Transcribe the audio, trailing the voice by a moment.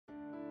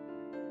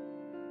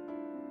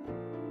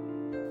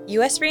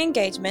US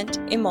re-engagement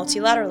in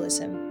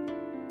multilateralism.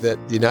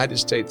 That the United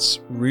States'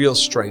 real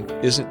strength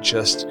isn't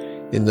just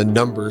in the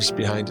numbers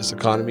behind its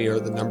economy or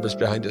the numbers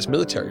behind its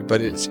military, but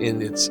it's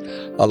in its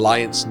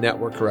alliance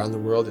network around the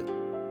world.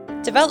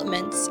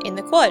 Developments in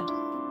the Quad.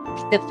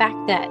 The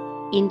fact that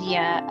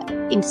India,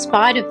 in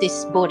spite of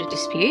this border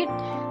dispute,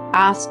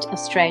 asked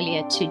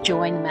Australia to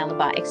join the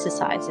Malabar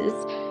exercises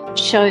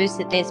shows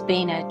that there's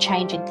been a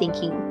change in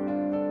thinking.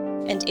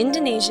 And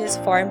Indonesia's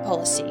foreign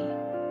policy.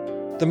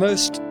 The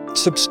most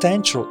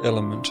substantial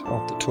element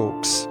of the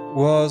talks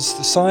was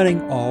the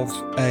signing of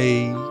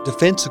a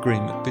defence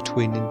agreement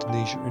between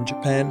Indonesia and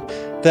Japan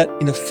that,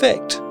 in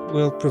effect,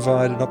 will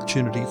provide an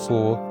opportunity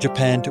for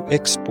Japan to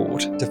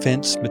export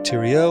defence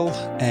materiel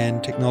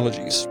and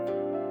technologies.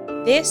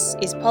 This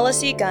is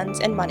Policy, Guns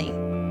and Money,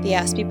 the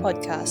ASPI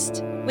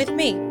podcast, with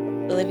me,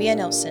 Olivia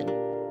Nelson.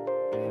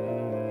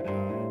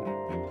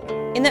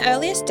 In the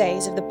earliest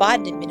days of the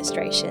Biden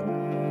administration,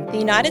 the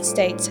United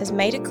States has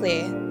made it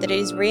clear that it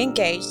is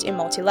re-engaged in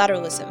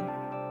multilateralism.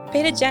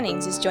 Peter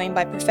Jennings is joined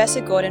by Professor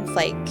Gordon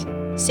Flake,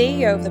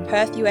 CEO of the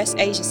Perth US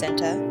Asia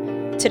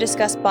Centre, to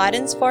discuss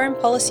Biden's foreign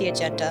policy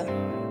agenda,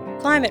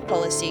 climate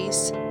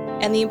policies,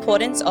 and the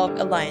importance of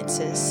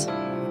alliances.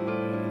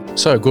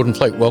 So, Gordon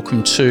Flake,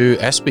 welcome to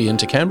ASPI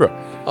into Canberra.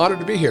 Honoured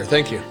to be here,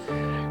 thank you.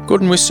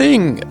 Gordon, we're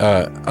seeing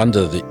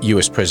under the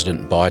US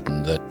President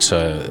Biden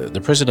that the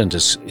President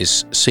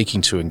is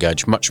seeking to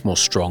engage much more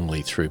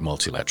strongly through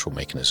multilateral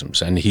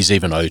mechanisms, and he's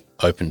even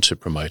open to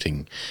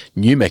promoting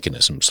new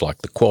mechanisms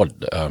like the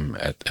Quad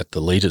at the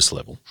leaders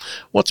level.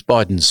 What's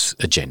Biden's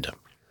agenda?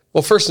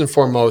 Well, first and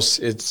foremost,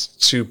 it's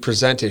to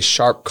present a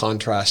sharp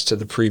contrast to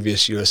the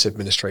previous U.S.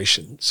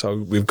 administration. So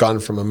we've gone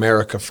from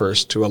America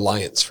first to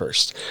alliance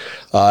first.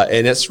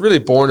 And it's really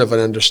born of an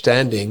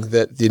understanding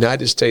that the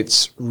United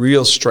States'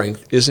 real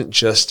strength isn't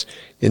just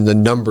in the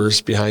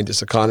numbers behind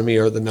its economy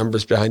or the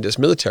numbers behind its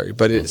military,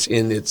 but it's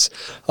in its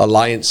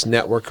alliance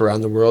network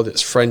around the world,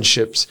 its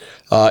friendships,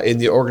 in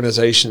the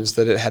organizations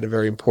that it had a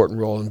very important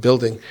role in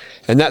building.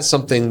 And that's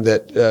something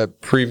that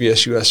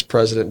previous U.S.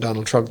 President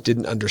Donald Trump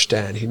didn't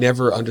understand. He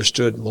never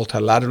understood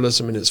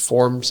multilateralism in its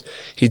forms.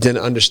 He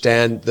didn't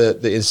understand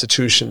the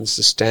institutions,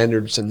 the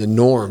standards, and the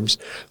norms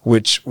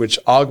which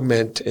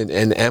augment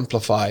and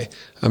amplify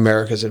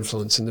America's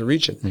influence in the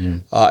region.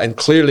 Mm-hmm. And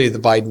clearly the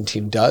Biden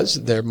team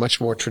does. They're much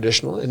more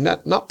traditional and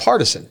not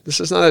partisan. This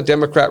is not a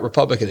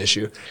Democrat-Republican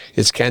issue.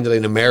 It's candidly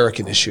an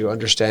American issue,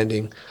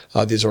 understanding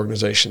these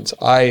organizations.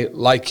 I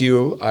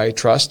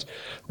trust,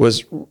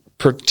 was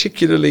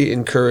particularly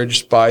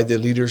encouraged by the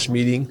leaders'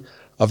 meeting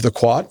of the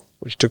Quad,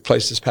 which took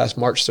place this past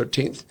March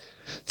 13th.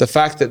 The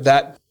fact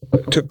that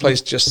took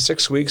place just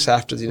 6 weeks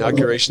after the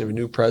inauguration of a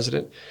new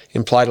president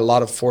implied a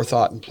lot of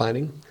forethought and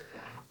planning.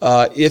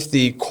 If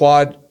the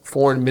Quad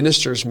foreign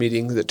ministers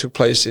meeting that took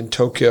place in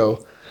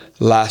Tokyo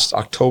last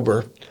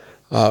October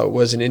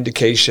was an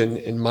indication,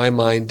 in my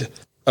mind,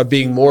 of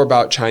being more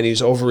about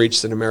Chinese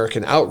overreach than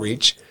American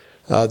outreach,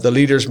 the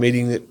leaders'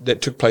 meeting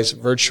that took place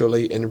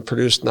virtually and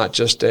produced not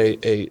just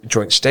a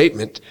joint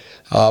statement,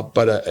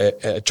 but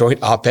a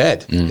joint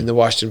op-ed in the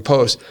Washington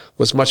Post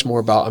was much more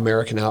about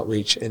American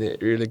outreach, and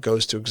it really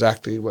goes to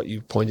exactly what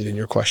you pointed in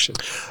your question.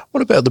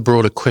 What about the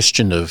broader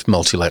question of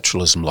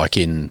multilateralism, like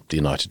in the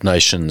United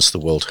Nations, the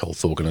World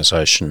Health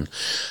Organization?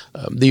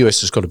 The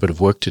US has got a bit of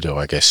work to do,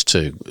 I guess,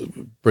 to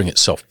bring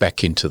itself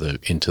back into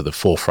the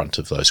forefront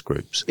of those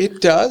groups.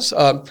 It does.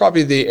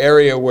 Probably the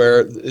area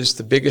where is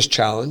the biggest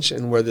challenge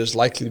and where there's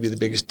likely to be the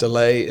biggest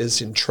delay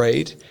is in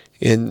trade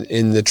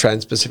in the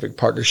Trans-Pacific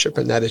Partnership,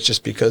 and that is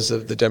just because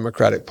of the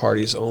Democratic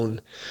Party's own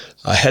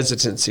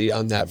hesitancy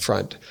on that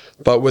front.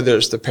 But whether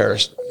it's the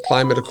Paris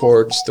Climate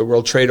Accords, the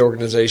World Trade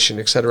Organization,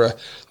 et cetera,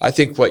 I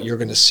think what you're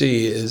going to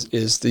see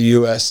is the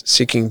U.S.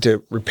 seeking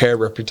to repair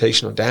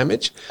reputational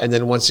damage and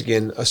then once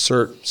again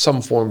assert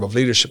some form of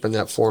leadership in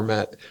that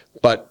format.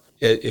 But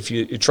if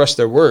you trust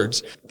their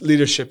words,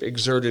 leadership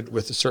exerted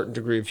with a certain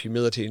degree of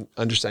humility,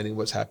 understanding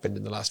what's happened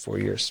in the last 4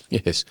 years.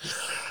 Yes.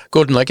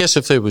 Gordon, I guess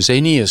if there was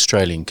any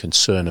Australian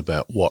concern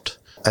about what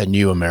a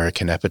new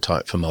American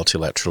appetite for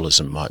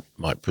multilateralism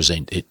might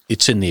present,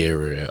 it's in the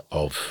area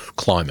of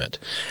climate.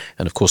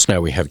 And of course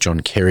now we have John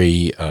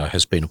Kerry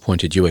has been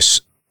appointed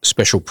US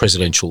Special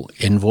Presidential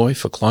Envoy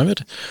for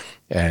Climate,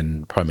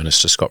 and Prime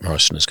Minister Scott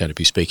Morrison is going to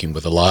be speaking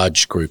with a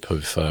large group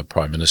of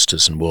Prime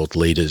Ministers and world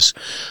leaders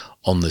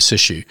on this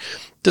issue.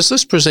 Does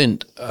this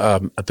present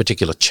a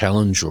particular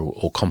challenge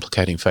or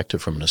complicating factor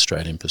from an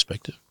Australian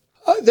perspective?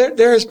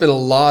 There has been a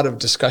lot of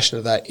discussion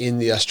of that in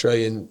the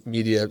Australian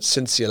media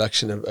since the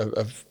election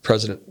of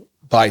President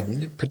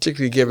Biden,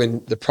 particularly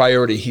given the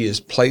priority he has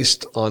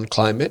placed on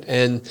climate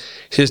and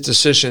his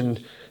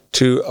decision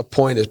to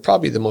appoint as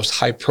probably the most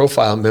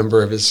high-profile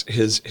member of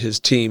his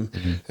team,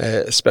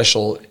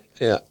 special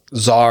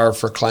czar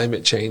for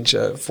climate change,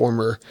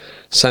 former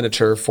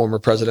senator, former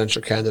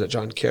presidential candidate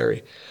John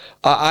Kerry.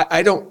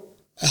 I don't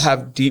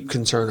have deep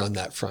concern on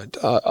that front.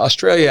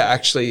 Australia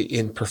actually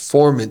in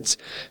performance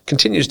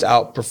continues to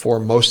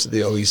outperform most of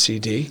the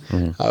OECD.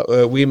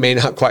 We may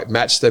not quite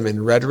match them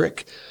in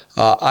rhetoric,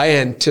 I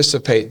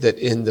anticipate that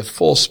in the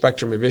full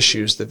spectrum of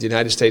issues that the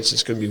United States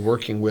is going to be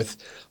working with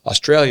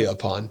Australia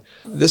upon,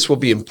 this will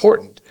be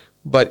important.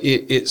 But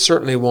it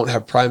certainly won't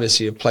have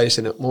primacy of place,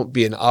 and it won't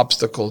be an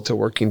obstacle to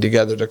working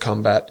together to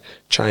combat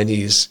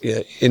Chinese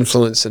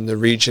influence in the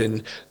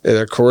region,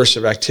 their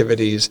coercive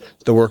activities,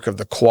 the work of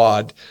the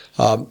Quad.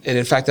 And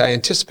in fact, I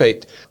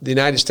anticipate the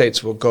United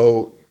States will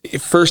go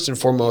first and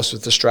foremost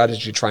with the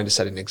strategy trying to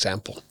set an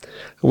example,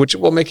 which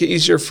will make it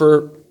easier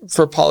for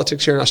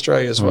politics here in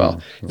Australia as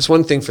well. It's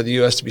one thing for the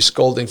U.S. to be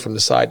scolding from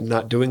the side and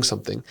not doing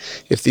something.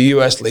 If the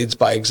U.S. leads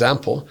by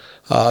example,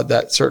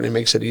 that certainly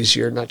makes it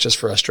easier, not just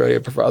for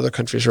Australia, but for other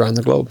countries around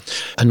the globe.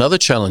 Another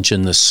challenge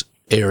in this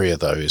area,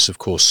 though, is, of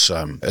course,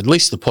 at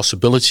least the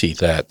possibility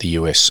that the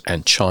US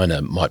and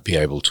China might be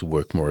able to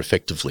work more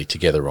effectively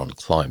together on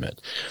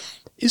climate.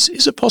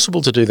 Is it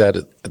possible to do that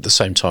at the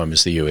same time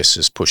as the US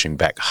is pushing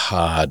back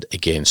hard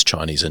against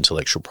Chinese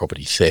intellectual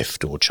property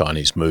theft or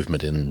Chinese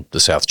movement in the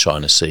South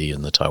China Sea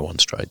and the Taiwan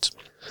Straits?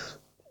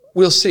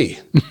 We'll see.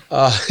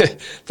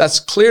 That's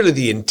clearly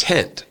the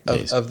intent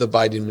of the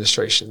Biden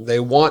administration.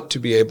 They want to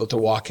be able to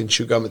walk and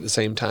chew gum at the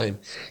same time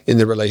in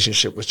the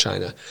relationship with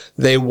China.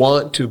 They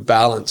want to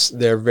balance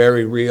their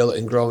very real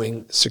and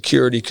growing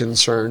security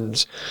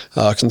concerns,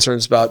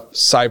 concerns about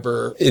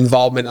cyber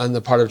involvement on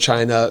the part of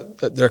China,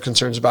 their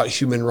concerns about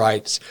human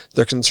rights,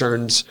 their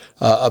concerns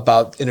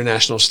about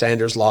international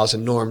standards, laws,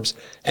 and norms,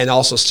 and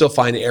also still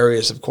find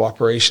areas of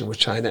cooperation with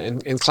China.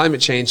 And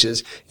climate change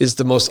is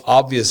the most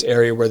obvious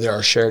area where there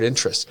are shared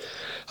interests.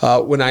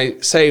 When I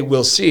say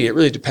we'll see, it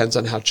really depends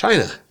on how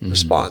China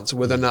responds,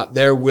 whether or not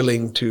they're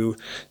willing to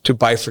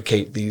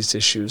bifurcate these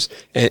issues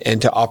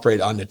and to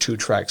operate on a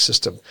two-track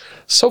system.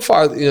 So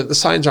far, the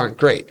signs aren't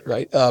great,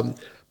 right?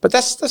 But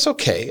that's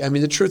okay. I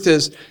mean, the truth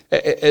is,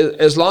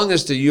 as long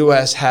as the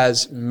U.S.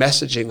 has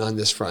messaging on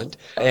this front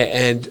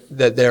and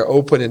that they're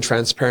open and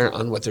transparent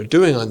on what they're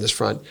doing on this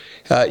front,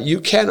 you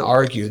can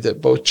argue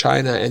that both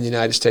China and the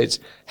United States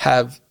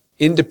have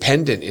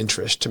independent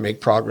interest to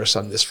make progress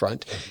on this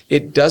front.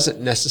 It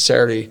doesn't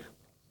necessarily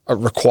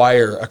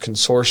require a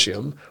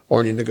consortium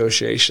or any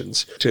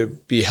negotiations to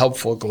be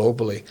helpful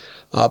globally.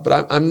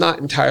 But I'm not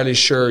entirely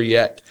sure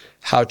yet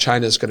how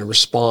China is going to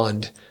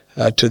respond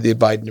to the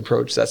Biden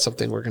approach. That's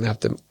something we're going to have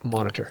to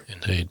monitor.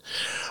 Indeed.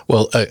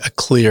 Well, a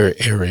clear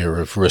area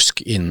of risk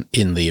in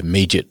the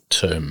immediate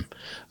term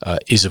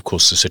is, of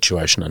course, the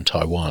situation in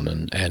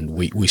Taiwan. And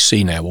we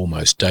see now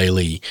almost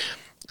daily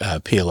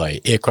PLA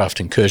aircraft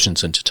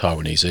incursions into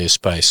Taiwanese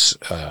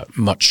airspace,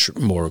 much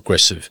more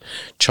aggressive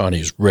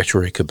Chinese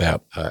rhetoric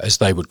about, as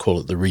they would call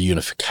it, the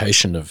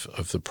reunification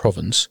of the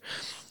province.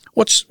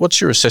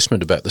 What's your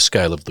assessment about the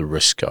scale of the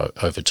risk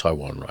over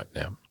Taiwan right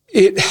now?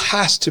 It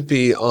has to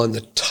be on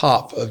the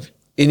top of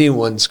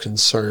anyone's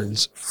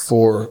concerns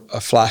for a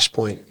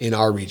flashpoint in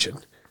our region.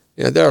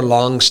 There are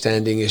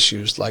long-standing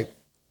issues like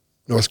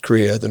North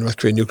Korea, the North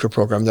Korean nuclear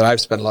program that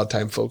I've spent a lot of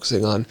time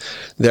focusing on.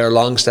 There are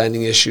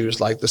long-standing issues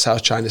like the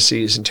South China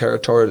Seas and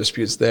territorial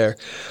disputes there.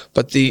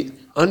 But the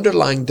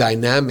underlying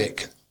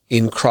dynamic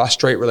in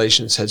cross-strait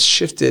relations has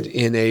shifted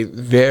in a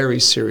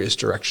very serious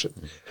direction.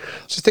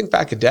 So think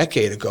back a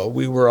decade ago,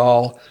 we were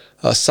all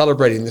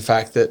celebrating the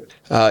fact that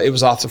it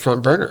was off the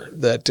front burner,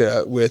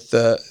 that with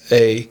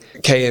a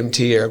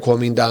KMT or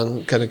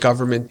Kuomintang kind of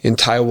government in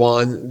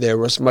Taiwan, there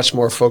was much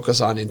more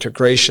focus on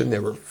integration.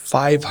 There were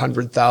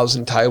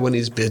 500,000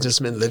 Taiwanese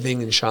businessmen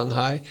living in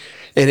Shanghai.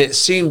 And it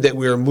seemed that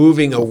we were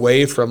moving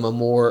away from a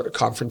more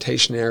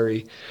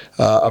confrontationary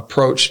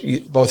approach,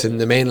 both in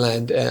the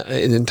mainland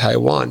and in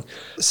Taiwan.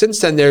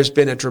 Since then, there's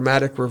been a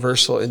dramatic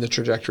reversal in the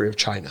trajectory of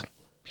China.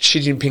 Xi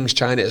Jinping's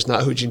China is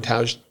not Hu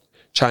Jintao's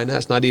China.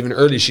 It's not even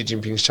early Xi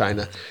Jinping's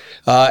China.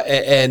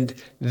 And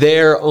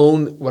their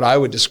own, what I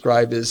would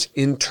describe as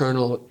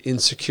internal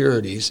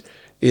insecurities,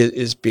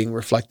 is being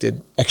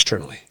reflected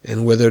externally.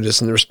 And whether it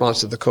is in the response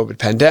to the COVID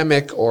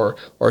pandemic or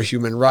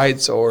human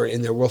rights or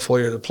in their willful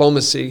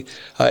diplomacy,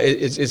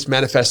 it's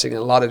manifesting in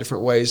a lot of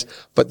different ways.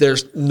 But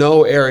there's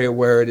no area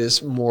where it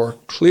is more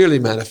clearly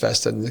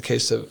manifested in the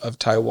case of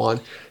Taiwan,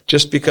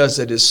 just because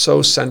it is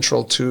so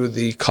central to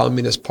the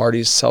Communist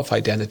Party's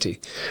self-identity.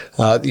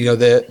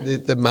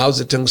 The Mao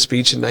Zedong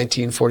speech in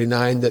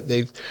 1949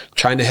 that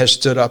China has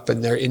stood up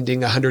and they're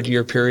ending a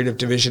 100-year period of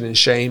division and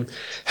shame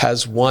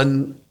has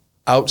one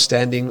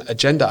outstanding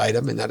agenda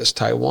item, and that is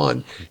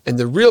Taiwan. And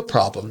the real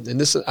problem, and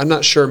this I'm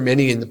not sure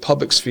many in the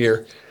public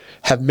sphere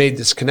have made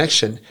this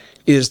connection,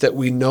 is that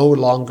we no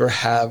longer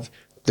have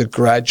the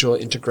gradual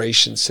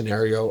integration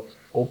scenario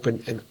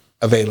open and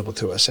available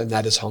to us, and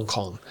that is Hong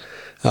Kong.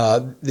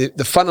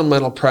 The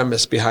fundamental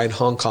premise behind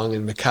Hong Kong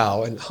and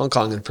Macau, and Hong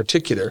Kong in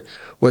particular,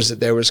 was that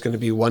there was going to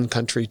be one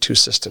country, two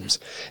systems.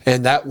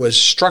 And that was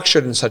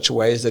structured in such a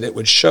way that it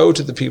would show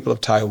to the people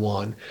of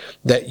Taiwan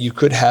that you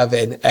could have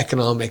an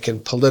economic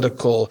and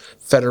political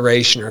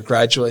federation or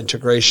gradual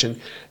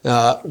integration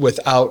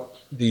without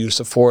the use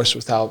of force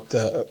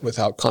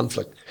without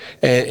conflict.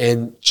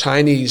 And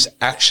Chinese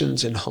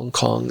actions in Hong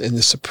Kong and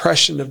the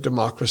suppression of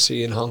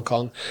democracy in Hong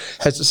Kong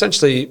has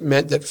essentially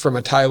meant that from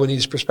a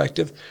Taiwanese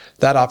perspective,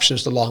 that option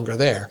is no longer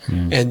there.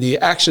 And the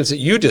actions that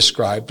you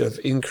described of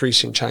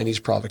increasing Chinese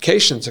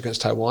provocations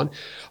against Taiwan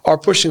are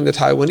pushing the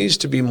Taiwanese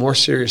to be more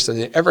serious than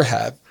they ever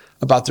have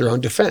about their own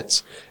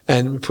defense,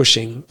 and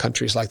pushing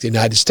countries like the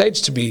United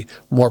States to be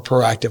more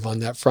proactive on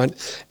that front.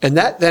 And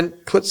that then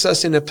puts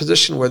us in a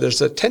position where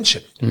there's a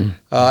tension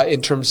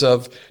in terms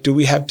of, do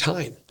we have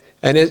time?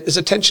 And it's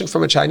a tension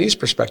from a Chinese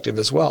perspective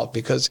as well,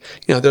 because,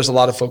 there's a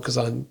lot of focus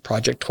on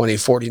Project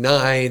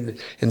 2049,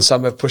 and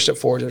some have pushed it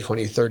forward to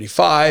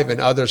 2035,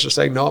 and others are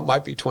saying, no, it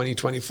might be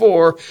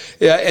 2024.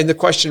 Yeah, and the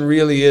question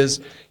really is,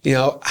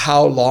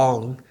 how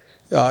long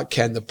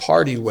can the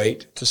party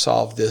wait to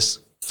solve this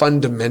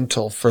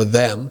fundamental for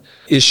them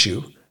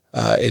issue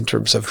in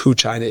terms of who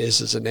China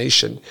is as a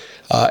nation,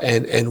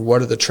 and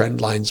what are the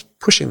trend lines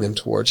pushing them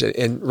towards it.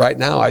 And right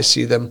now I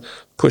see them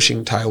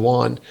pushing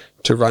Taiwan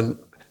to run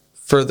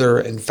further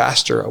and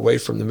faster away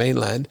from the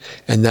mainland,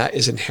 and that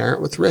is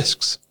inherent with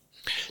risks.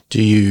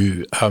 Do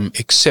you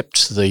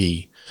accept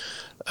the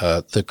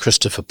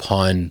Christopher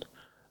Pyne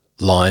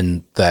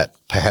line that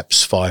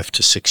perhaps 5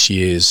 to 6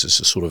 years is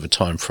a sort of a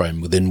time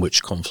frame within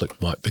which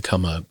conflict might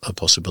become a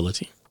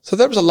possibility? So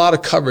there was a lot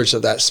of coverage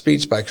of that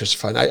speech by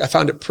Christopher Pyne. I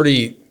found it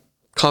pretty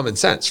common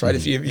sense, right?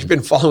 If you've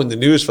been following the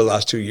news for the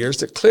last 2 years,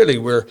 that clearly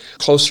we're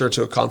closer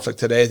to a conflict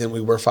today than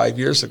we were 5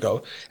 years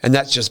ago. And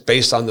that's just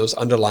based on those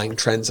underlying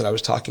trends that I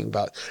was talking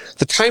about.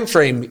 The time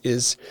frame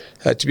is,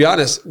 to be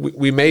honest,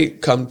 we may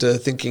come to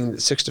thinking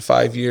that 6 to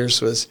 5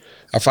 years was,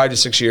 or 5 to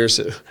 6 years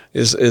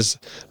is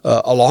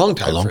a long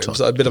time. It's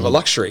a bit of a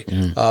luxury.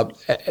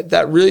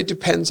 That really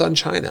depends on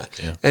China.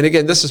 Yeah. And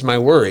again, this is my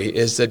worry,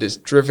 is that it's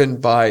driven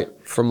by,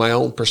 from my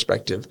own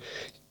perspective,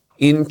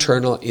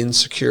 internal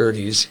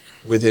insecurities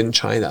within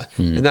China.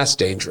 And that's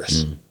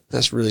dangerous.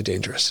 That's really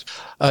dangerous.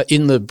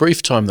 In the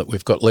brief time that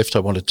we've got left, I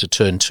wanted to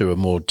turn to a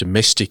more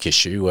domestic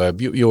issue.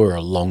 You're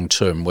a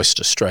long-term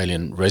West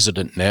Australian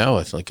resident now,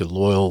 I think a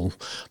loyal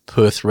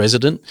Perth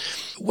resident.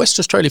 West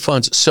Australia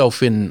finds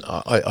itself in,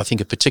 I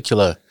think, a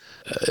particular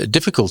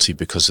difficulty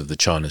because of the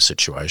China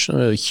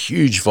situation. A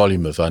huge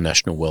volume of our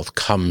national wealth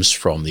comes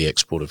from the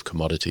export of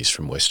commodities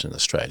from Western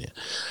Australia.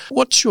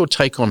 What's your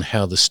take on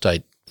how the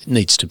state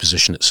needs to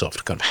position itself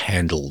to kind of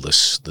handle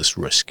this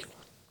risk?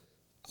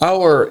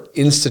 Our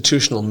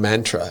institutional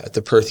mantra at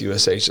the Perth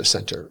US Asia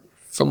Centre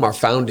from our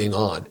founding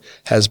on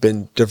has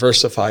been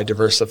diversify,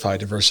 diversify,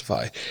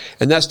 diversify.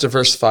 And that's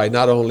diversify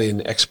not only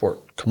in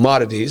export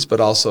commodities, but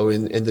also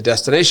in the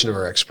destination of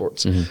our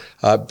exports.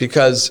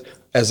 Because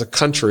as a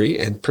country,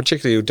 and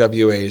particularly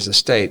WA as a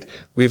state,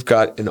 we've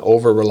got an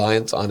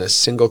over-reliance on a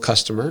single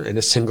customer and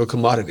a single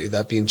commodity,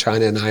 that being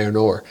China and iron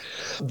ore.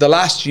 The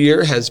last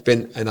year has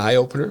been an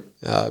eye-opener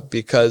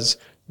because,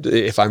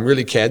 if I'm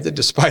really candid,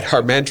 despite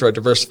our mantra,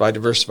 diversify,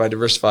 diversify,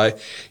 diversify,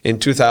 in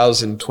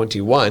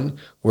 2021,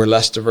 we're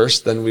less diverse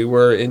than we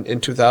were in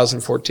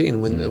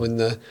 2014 when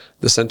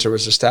the center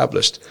was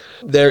established.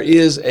 There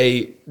is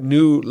a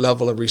new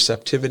level of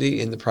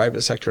receptivity in the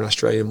private sector in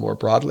Australia more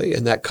broadly,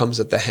 and that comes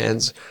at the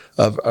hands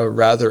of a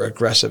rather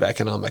aggressive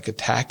economic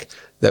attack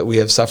that we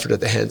have suffered at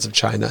the hands of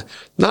China,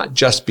 not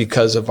just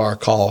because of our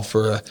call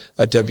for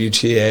a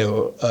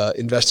WTO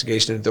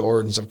investigation into the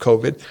origins of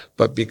COVID,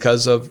 but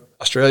because of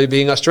Australia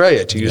being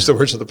Australia, to use the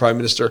words of the Prime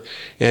Minister.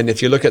 And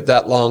if you look at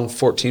that long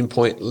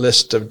 14-point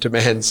list of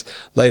demands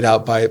laid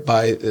out by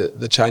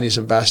the Chinese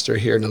ambassador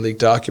here in a leaked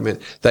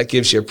document, that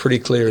gives you a pretty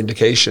clear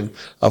indication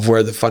of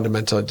where the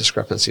fundamental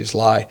discrepancies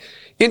lie.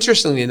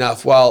 Interestingly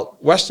enough, while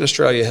Western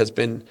Australia has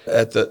been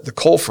at the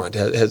coal front,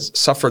 has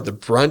suffered the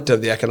brunt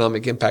of the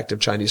economic impact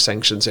of Chinese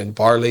sanctions in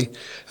barley,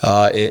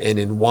 and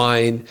in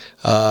wine,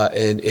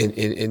 and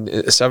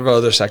in several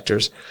other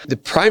sectors, the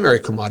primary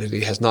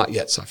commodity has not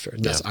yet suffered,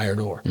 and that's iron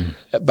ore.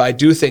 But I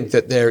do think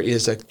that there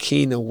is a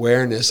keen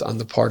awareness on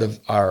the part of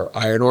our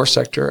iron ore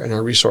sector and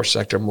our resource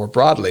sector more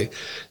broadly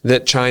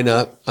that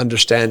China,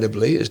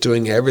 understandably, is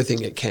doing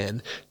everything it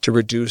can to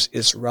reduce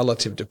its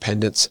relative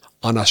dependence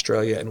on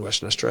Australia and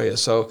Western Australia.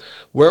 So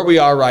where we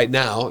are right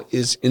now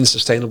is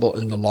unsustainable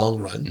in the long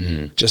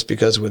run, just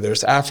because whether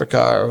it's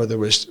Africa or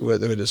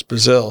whether it is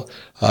Brazil,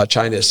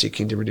 China is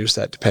seeking to reduce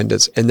that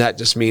dependence. And that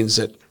just means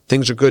that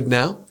things are good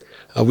now.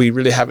 We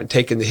really haven't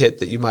taken the hit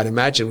that you might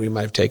imagine we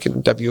might have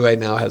taken. WA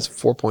now has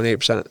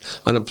 4.8%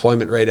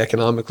 unemployment rate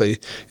economically,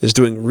 is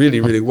doing really,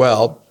 really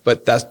well,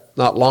 but that's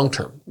not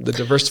long-term. The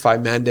diversify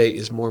mandate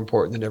is more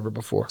important than ever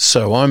before.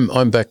 So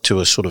I'm back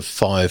to a sort of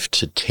 5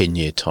 to 10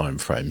 year time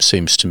frame.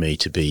 Seems to me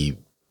to be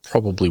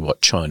probably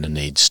what China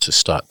needs to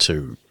start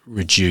to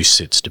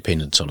reduce its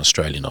dependence on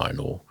Australian iron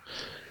ore.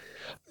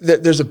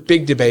 There's a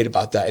big debate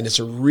about that, and it's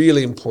a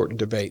really important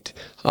debate.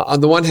 On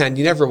the one hand,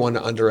 you never want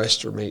to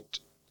underestimate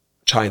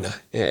China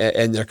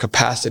and their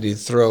capacity to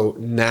throw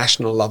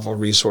national level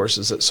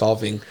resources at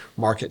solving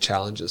market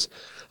challenges.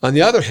 On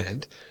the other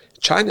hand,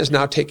 China is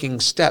now taking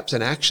steps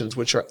and actions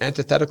which are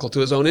antithetical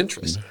to its own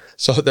interests.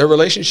 So their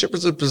relationship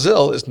with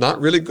Brazil is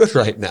not really good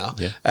right now.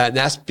 Yeah. And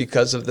that's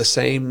because of the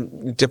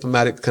same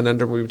diplomatic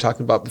conundrum we were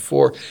talking about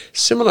before.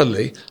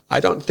 Similarly, I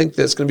don't think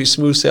that it's going to be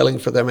smooth sailing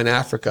for them in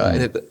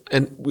Africa.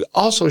 And we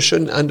also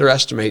shouldn't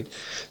underestimate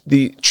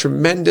the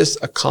tremendous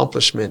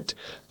accomplishment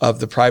of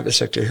the private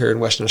sector here in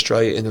Western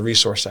Australia in the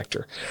resource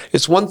sector.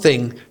 It's one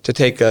thing to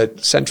take a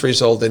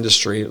centuries-old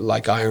industry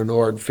like iron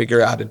ore and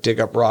figure out how to dig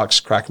up rocks,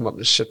 crack them up,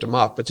 and ship them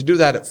off. But to do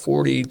that at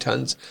 40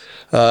 tons,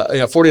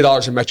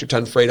 $40 a metric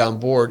ton freight on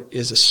board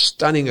is a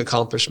stunning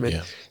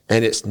accomplishment,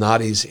 and it's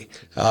not easy.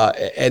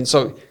 And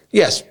so,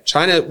 yes,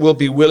 China will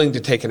be willing to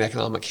take an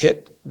economic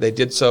hit. They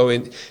did so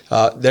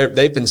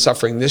they've been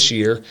suffering this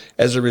year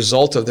as a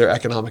result of their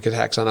economic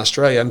attacks on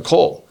Australia and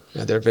coal.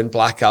 There have been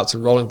blackouts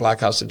and rolling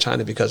blackouts in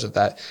China because of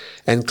that.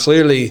 And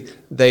clearly,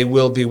 they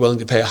will be willing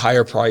to pay a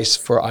higher price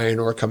for iron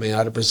ore coming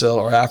out of Brazil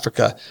or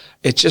Africa.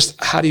 It's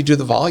just, how do you do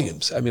the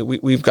volumes? I mean,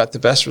 we've got the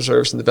best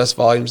reserves and the best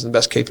volumes and the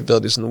best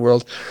capabilities in the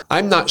world.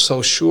 I'm not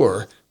so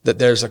sure that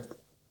there's a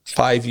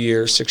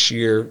 5-year,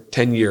 6-year,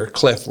 10-year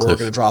cliff where we're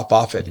going to drop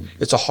off it.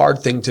 It's a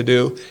hard thing to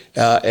do.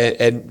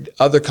 And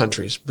other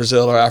countries,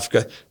 Brazil or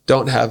Africa,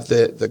 don't have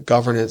the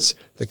governance,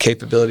 the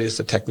capabilities,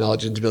 the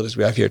technology and abilities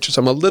we have here. So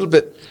I'm a little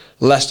bit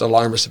less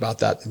alarmist about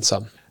that than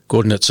some.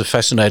 Gordon, it's a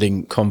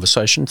fascinating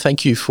conversation.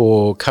 Thank you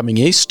for coming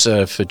east,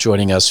 for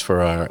joining us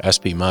for our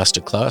ASPE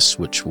Masterclass,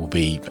 which will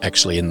be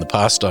actually in the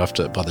past by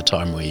the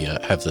time we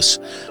have this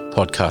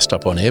podcast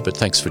up on air. But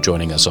thanks for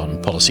joining us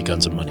on Policy,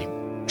 Guns and Money.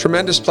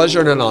 Tremendous pleasure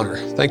and an honor.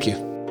 Thank you.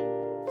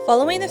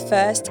 Following the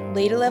first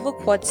leader-level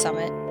Quad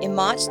Summit in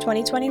March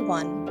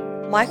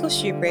 2021, Michael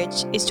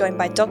Shoebridge is joined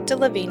by Dr.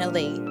 Lavina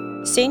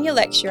Lee, Senior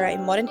Lecturer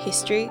in Modern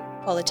History,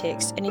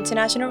 Politics and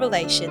International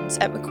Relations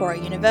at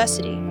Macquarie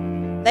University.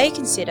 They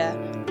consider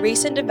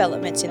recent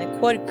developments in the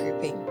Quad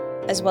grouping,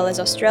 as well as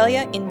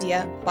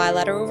Australia-India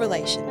bilateral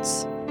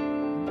relations.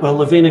 Well,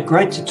 Lavina,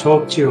 great to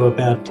talk to you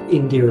about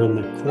India and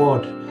the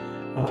Quad.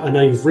 I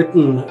know you've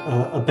written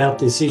about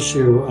this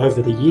issue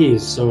over the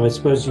years, so I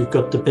suppose you've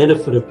got the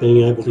benefit of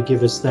being able to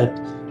give us that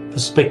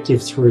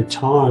perspective through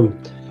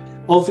time.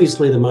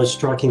 Obviously, the most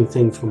striking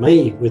thing for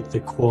me with the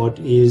Quad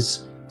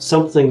is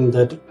something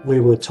that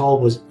we were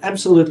told was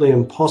absolutely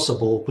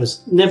impossible,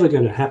 was never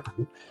going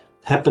to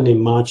happen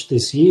in March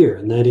this year,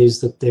 and that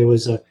is that there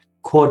was a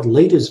Quad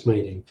leaders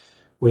meeting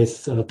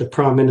with the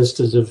Prime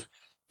Ministers of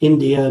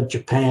India,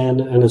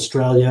 Japan and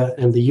Australia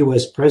and the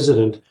US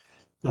President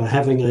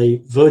having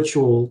a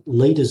virtual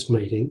leaders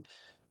meeting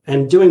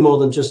and doing more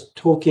than just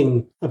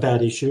talking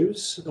about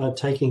issues,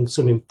 taking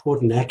some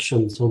important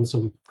actions on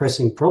some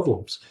pressing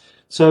problems.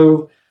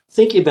 So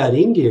thinking about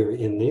India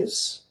in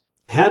this,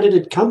 how did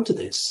it come to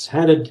this?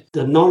 How did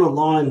the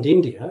non-aligned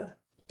India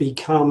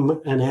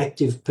become an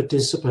active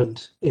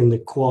participant in the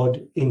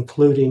Quad,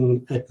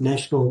 including at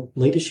national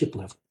leadership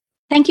level?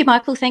 Thank you,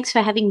 Michael. Thanks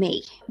for having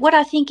me. What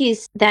I think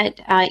is that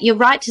you're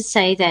right to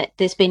say that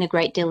there's been a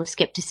great deal of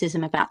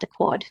skepticism about the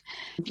Quad.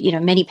 You know,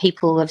 many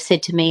people have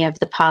said to me over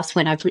the past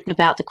when I've written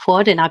about the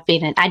Quad, and I've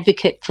been an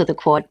advocate for the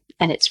Quad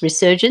and its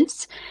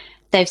resurgence,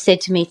 they've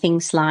said to me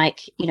things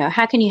like, you know,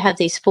 how can you have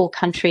these 4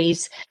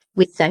 countries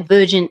with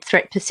divergent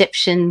threat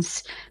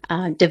perceptions,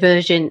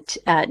 divergent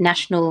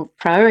national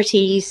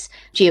priorities,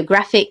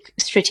 geographic,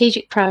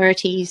 strategic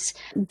priorities,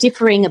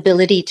 differing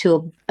ability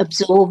to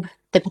absorb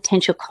the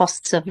potential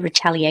costs of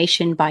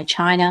retaliation by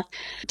China.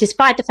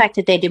 Despite the fact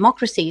that they're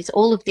democracies,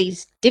 all of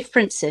these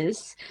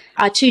differences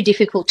are too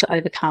difficult to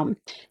overcome.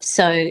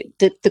 So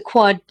the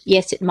Quad,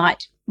 yes, it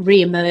might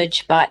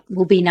re-emerge, but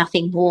will be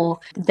nothing more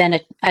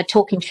than a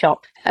talking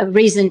shop, a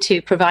reason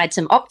to provide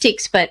some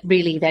optics, but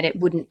really that it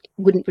wouldn't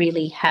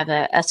really have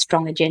a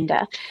strong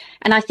agenda.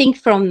 And I think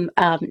from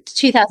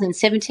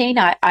 2017,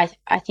 I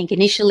think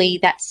initially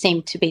that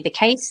seemed to be the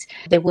case.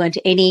 There weren't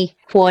any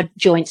Quad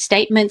joint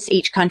statements.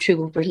 Each country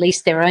will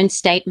release their own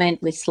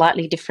statement with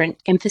slightly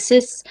different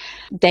emphasis.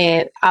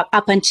 They're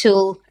up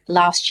until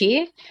last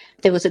year,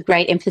 there was a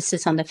great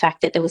emphasis on the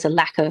fact that there was a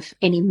lack of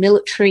any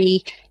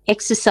military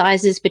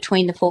exercises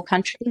between the 4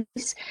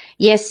 countries.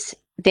 Yes,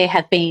 there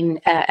have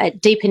been a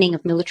deepening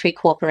of military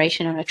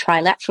cooperation on a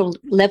trilateral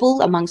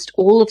level amongst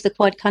all of the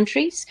Quad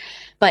countries,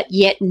 but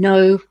yet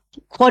no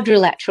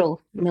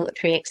quadrilateral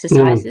military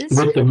exercises.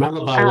 With the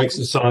Malabar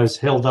exercise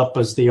held up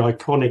as the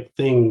iconic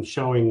thing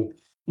showing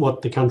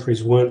what the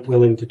countries weren't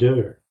willing to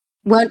do.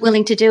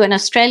 And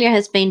Australia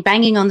has been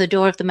banging on the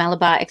door of the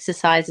Malabar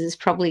exercises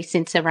probably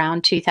since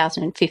around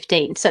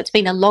 2015. So it's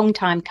been a long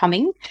time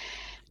coming.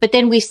 But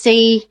then we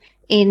see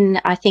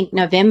in, I think,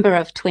 November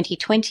of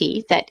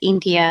 2020 that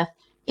India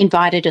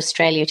invited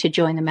Australia to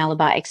join the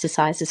Malabar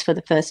exercises for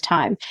the first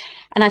time.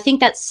 And I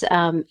think that's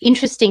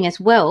interesting as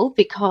well,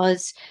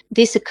 because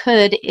this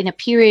occurred in a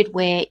period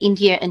where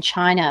India and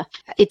China,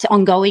 it's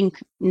ongoing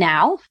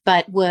now,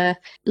 but were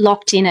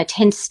locked in a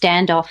tense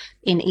standoff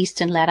in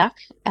Eastern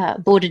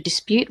Ladakh, border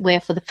dispute, where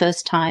for the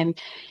first time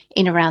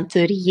in around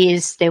 30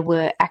 years, there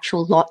were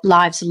actual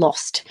lives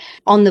lost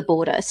on the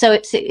border. So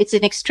it's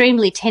an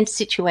extremely tense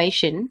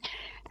situation.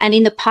 And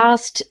in the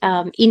past,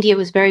 India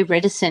was very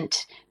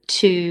reticent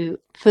to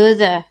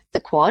further the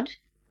Quad.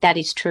 That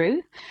is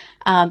true,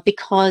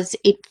 because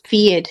it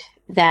feared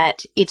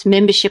that its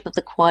membership of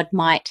the Quad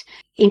might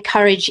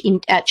encourage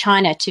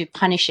China to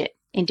punish it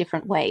in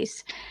different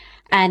ways.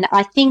 And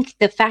I think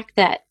the fact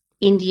that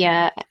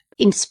India,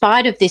 in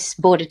spite of this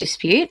border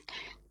dispute,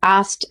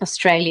 asked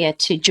Australia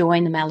to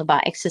join the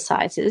Malabar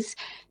exercises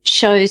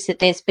shows that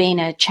there's been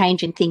a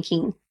change in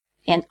thinking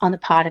on the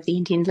part of the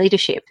Indian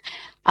leadership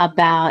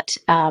about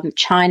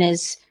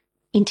China's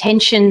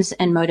intentions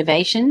and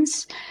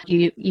motivations.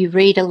 You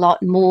read a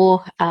lot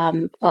more,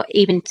 or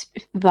even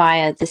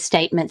via the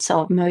statements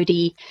of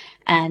Modi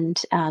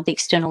and the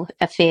External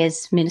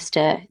Affairs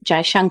Minister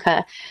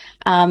Jaishankar.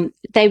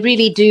 They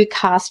really do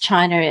cast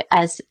China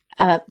as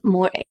a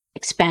more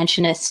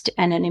expansionist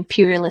and an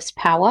imperialist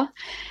power,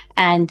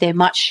 and they're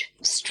much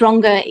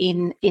stronger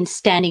in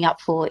standing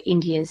up for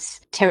India's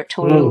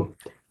territorial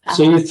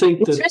So you think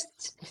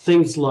interests. that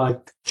things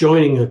like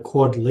joining a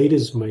Quad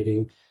leaders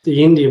meeting,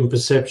 the Indian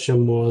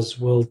perception was,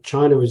 well,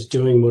 China is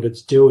doing what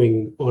it's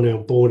doing on our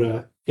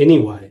border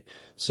anyway.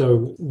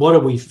 So what are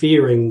we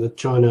fearing that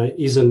China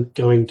isn't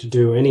going to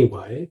do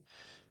anyway?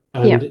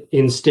 And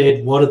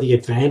instead, what are the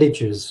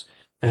advantages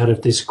out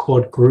of this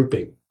Quad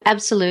grouping?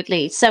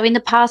 Absolutely. So in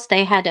the past,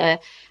 they had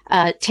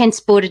a tense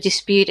border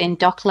dispute in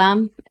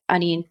Doklam,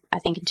 only I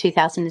think in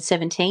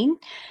 2017.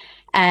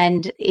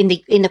 And in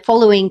the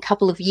following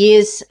couple of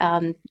years,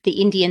 the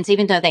Indians,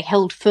 even though they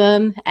held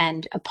firm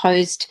and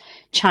opposed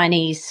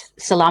Chinese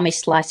salami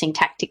slicing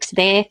tactics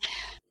there,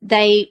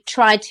 they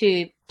tried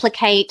to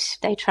placate,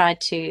 they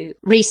tried to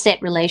reset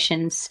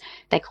relations.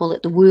 They call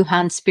it the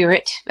Wuhan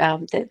spirit,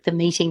 the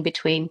meeting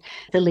between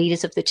the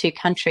leaders of the two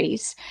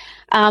countries.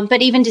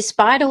 But even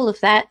despite all of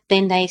that,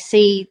 then they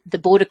see the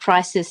border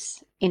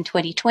crisis in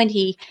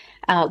 2020,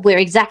 where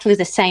exactly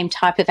the same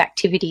type of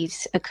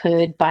activities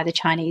occurred by the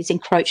Chinese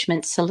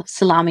encroachment,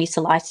 salami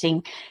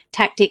slicing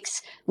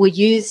tactics were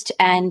used.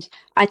 And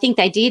I think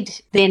they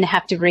did then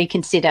have to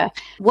reconsider,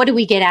 what do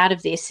we get out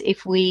of this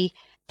if we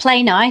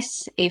play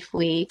nice, if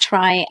we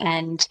try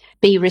and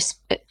be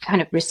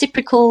kind of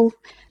reciprocal?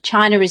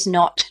 China is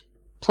not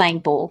playing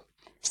ball.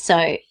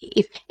 So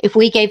if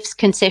we gave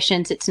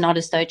concessions, it's not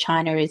as though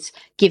China is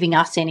giving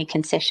us any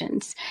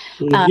concessions.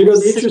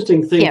 The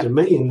interesting thing to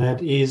me in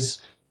that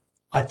is,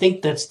 I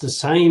think that's the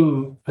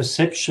same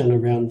perception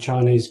around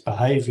Chinese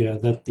behaviour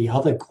that the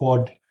other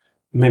Quad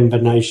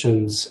member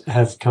nations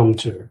have come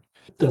to.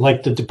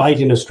 Like the debate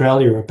in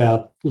Australia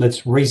about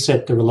let's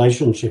reset the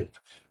relationship.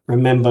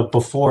 Remember,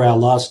 before our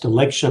last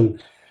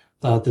election,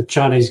 the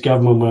Chinese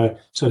government were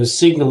sort of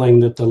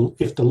signalling that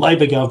if the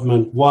Labor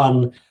government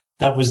won,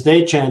 that was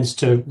their chance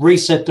to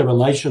reset the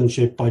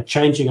relationship by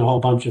changing a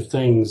whole bunch of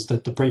things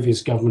that the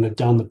previous government had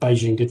done that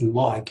Beijing didn't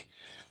like.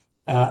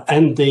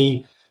 And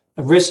the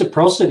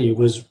reciprocity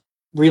was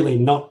really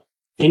not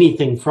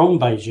anything from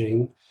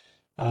Beijing.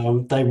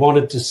 They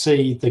wanted to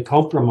see the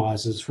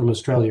compromises from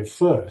Australia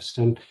first.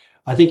 And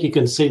I think you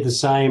can see the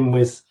same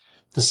with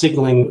the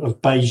signalling of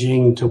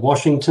Beijing to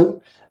Washington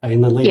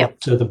in the lead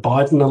up to the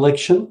Biden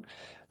election.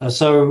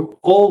 So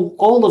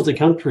all of the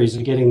countries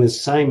are getting the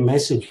same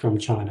message from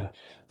China.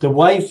 The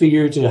way for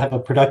you to have a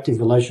productive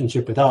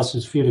relationship with us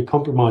is for you to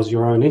compromise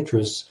your own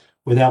interests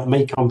without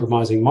me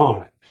compromising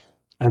mine.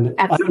 And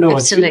I don't know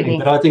what's happening,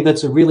 but I think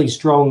that's a really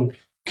strong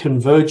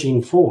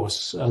converging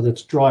force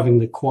that's driving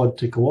the Quad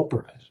to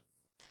cooperate.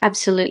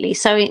 Absolutely.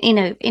 So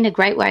in a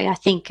great way, I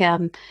think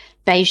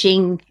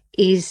Beijing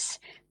is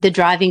the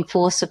driving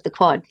force of the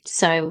Quad.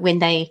 So when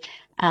they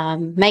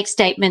make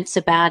statements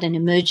about an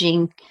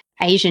emerging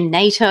Asian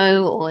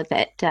NATO, or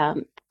that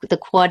the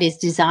Quad is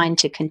designed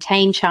to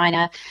contain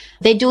China,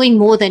 they're doing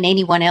more than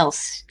anyone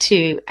else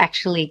to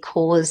actually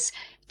cause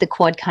the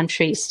Quad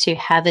countries to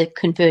have a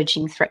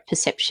converging threat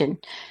perception,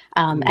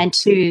 and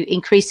to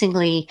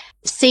increasingly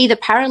see the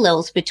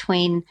parallels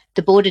between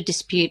the border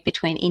dispute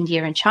between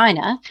India and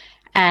China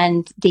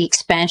and the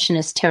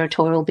expansionist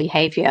territorial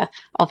behaviour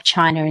of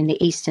China in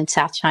the East and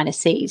South China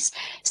Seas.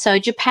 So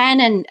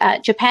Japan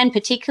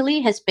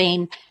particularly has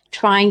been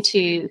trying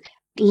to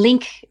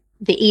link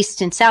the East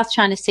and South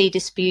China Sea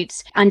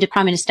disputes. Under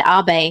Prime Minister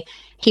Abe,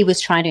 he was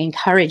trying to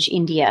encourage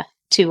India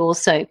to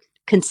also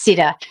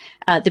consider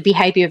the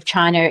behaviour of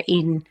China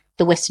in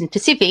the Western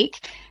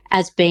Pacific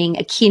as being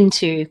akin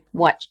to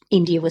what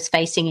India was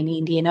facing in the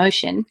Indian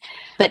Ocean.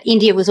 But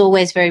India was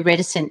always very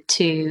reticent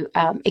to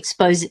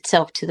expose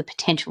itself to the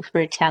potential for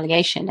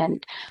retaliation.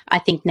 And I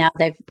think now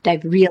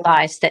they've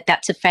realised that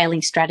that's a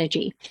failing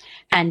strategy,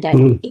 and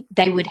that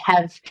they would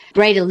have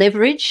greater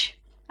leverage.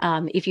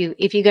 If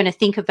you're going to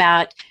think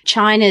about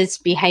China's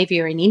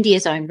behaviour in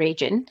India's own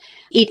region,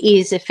 it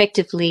is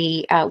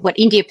effectively what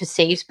India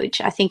perceives,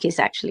 which I think is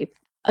actually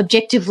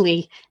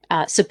objectively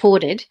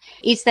supported,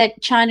 is that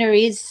China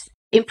is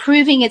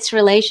improving its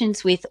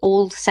relations with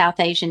all South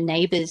Asian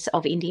neighbours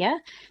of India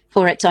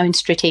for its own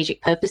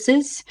strategic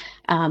purposes.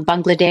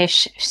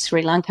 Bangladesh,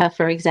 Sri Lanka,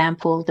 for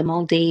example, the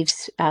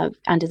Maldives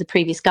under the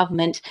previous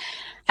government.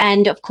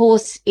 And of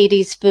course, it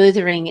is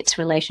furthering its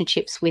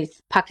relationships with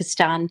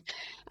Pakistan,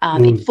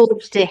 It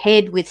forged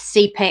ahead with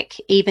CPEC,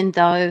 even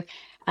though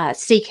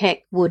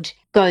CPEC would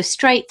go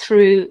straight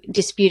through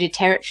disputed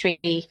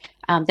territory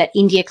that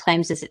India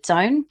claims as its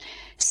own.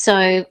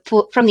 So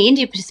from the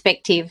India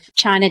perspective,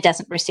 China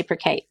doesn't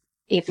reciprocate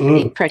if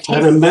it protests.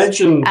 And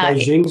imagine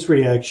Beijing's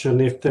reaction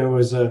if there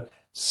was a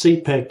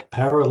CPEC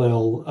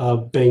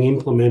parallel being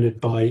implemented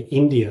by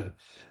India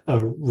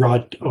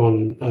right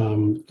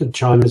on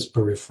China's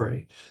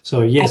periphery.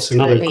 So yes,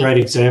 Absolutely. Another great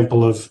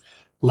example of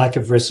lack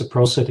of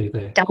reciprocity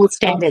there. Double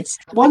standards.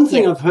 One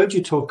thing I've heard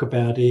you talk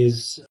about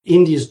is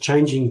India's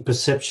changing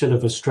perception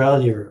of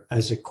Australia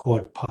as a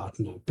Quad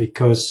partner,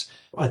 because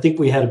I think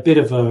we had a bit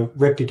of a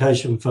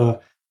reputation for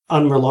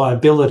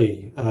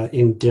unreliability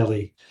in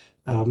Delhi.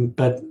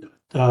 But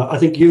I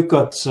think you've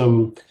got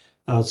some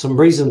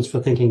reasons for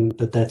thinking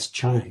that that's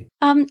changed.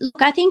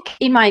 Look, I think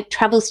in my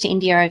travels to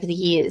India over the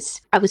years,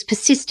 I was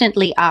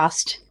persistently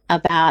asked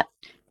about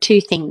two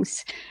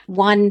things.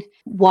 One,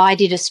 why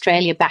did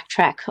Australia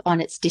backtrack on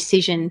its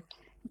decision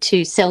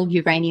to sell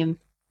uranium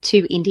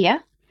to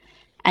India?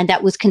 And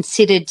that was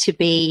considered to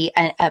be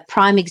a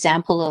prime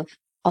example of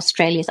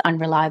Australia's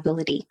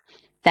unreliability,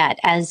 that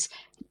as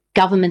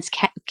governments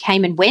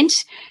came and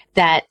went,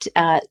 that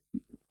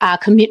our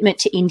commitment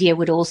to India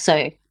would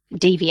also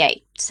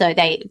deviate. So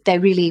they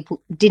really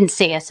didn't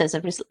see us as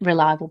a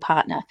reliable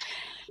partner.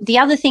 The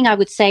other thing I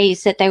would say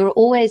is that they were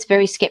always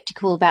very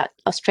skeptical about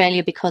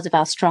Australia because of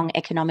our strong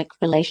economic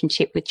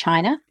relationship with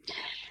China,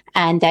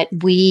 and that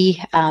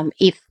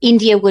if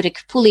India were to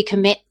fully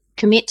commit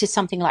to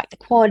something like the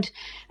Quad,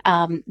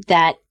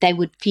 that they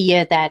would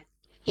fear that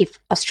if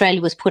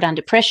Australia was put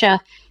under pressure,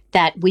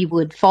 that we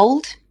would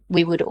fold,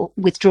 we would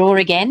withdraw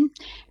again,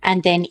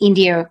 and then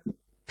India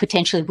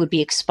potentially would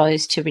be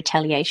exposed to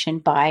retaliation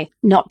by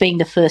not being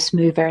the first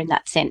mover in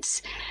that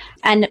sense.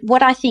 And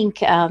what I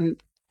think,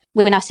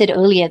 when I said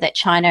earlier that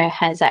China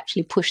has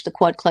actually pushed the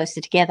Quad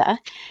closer together,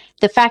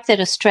 the fact that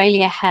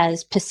Australia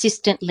has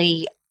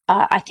persistently,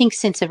 I think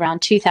since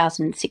around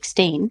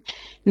 2016,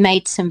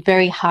 made some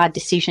very hard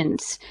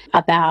decisions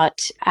about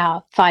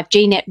our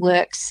 5G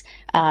networks,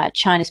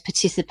 China's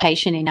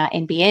participation in our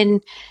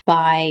NBN,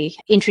 by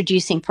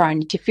introducing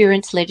foreign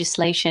interference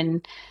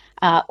legislation,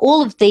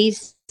 all of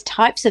these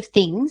types of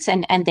things,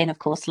 and then of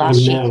course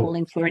last year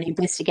calling for an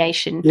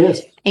investigation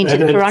into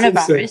the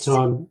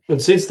coronavirus.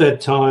 Since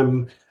that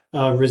time,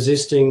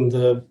 resisting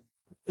the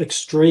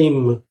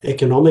extreme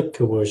economic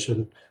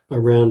coercion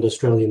around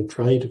Australian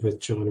trade with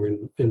China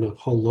in a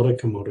whole lot of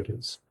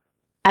commodities.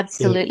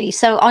 Absolutely. Yeah.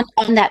 So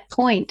on that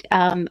point,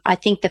 I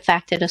think the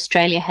fact that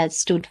Australia has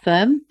stood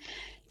firm,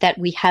 that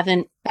we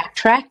haven't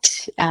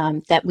backtracked,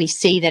 that we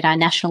see that our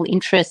national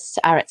interests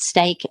are at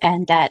stake,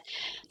 and that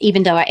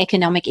even though our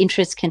economic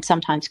interests can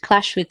sometimes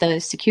clash with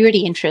those security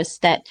interests,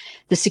 that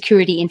the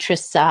security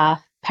interests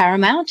are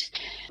paramount.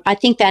 I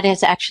think that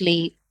has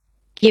actually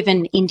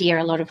given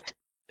India a lot of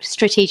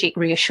strategic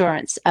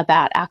reassurance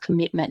about our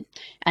commitment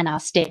and our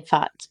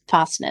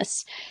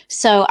steadfastness.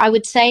 So I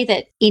would say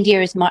that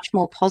India is much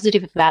more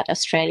positive about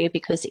Australia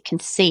because it can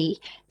see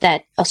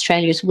that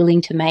Australia is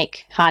willing to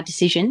make hard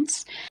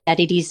decisions, that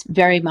it is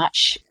very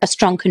much a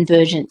strong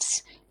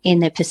convergence in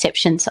their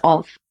perceptions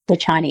of the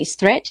Chinese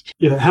threat.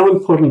 Yeah, how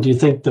important do you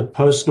think the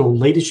personal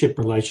leadership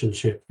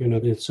relationship,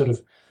 the sort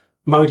of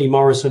Modi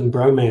Morrison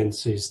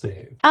bromance is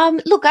there?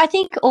 Look, I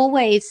think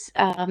always,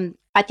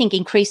 I think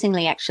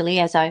increasingly actually,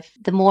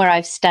 the more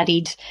I've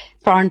studied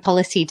foreign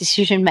policy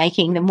decision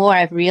making, the more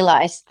I've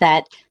realized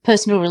that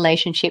personal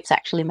relationships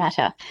actually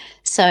matter.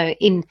 So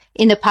in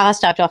the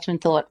past, I've often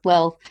thought,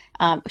 well,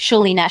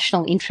 surely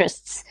national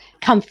interests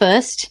come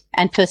first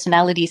and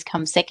personalities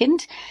come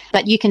second.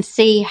 But you can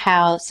see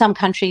how some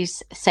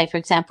countries, say, for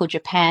example,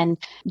 Japan,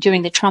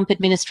 during the Trump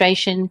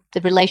administration, the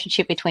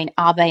relationship between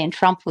Abe and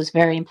Trump was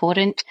very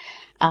important.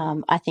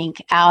 I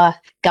think our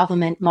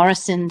government,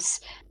 Morrison's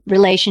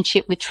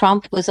relationship with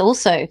Trump was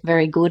also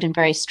very good and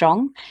very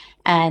strong.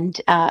 And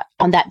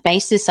on that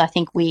basis, I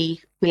think we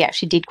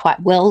actually did quite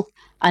well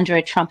under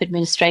a Trump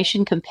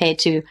administration compared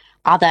to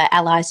other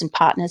allies and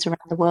partners around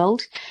the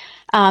world.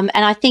 And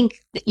I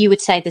think that you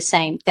would say the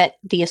same, that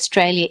the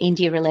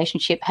Australia-India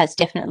relationship has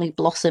definitely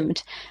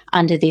blossomed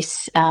under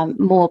this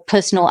more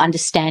personal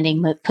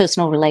understanding, the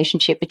personal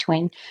relationship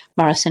between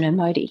Morrison and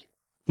Modi.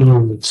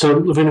 So,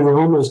 Lavina,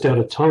 we're almost out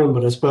of time,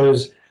 but I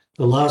suppose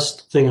the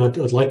last thing I'd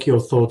like your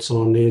thoughts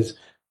on is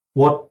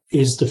what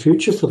is the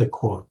future for the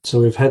Quad?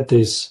 So we've had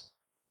this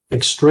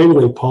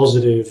extremely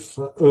positive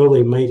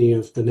early meeting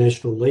of the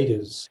national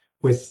leaders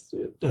with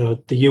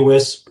the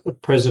US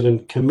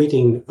president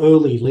committing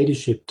early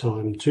leadership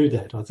time to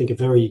that. I think a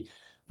very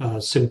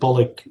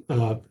symbolic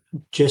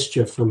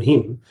gesture from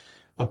him.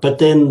 But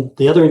then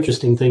the other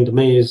interesting thing to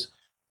me is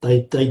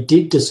they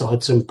did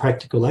decide some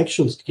practical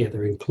actions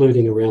together,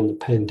 including around the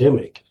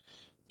pandemic.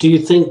 Do you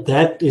think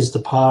that is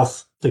the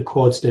path the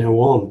Quad's now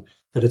on,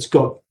 that it's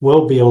got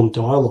well beyond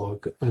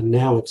dialogue and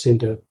now it's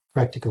into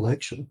practical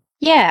action?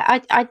 Yeah,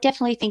 I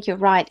definitely think you're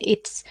right.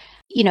 It's,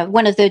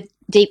 one of the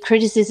deep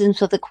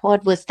criticisms of the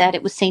Quad was that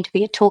it was seen to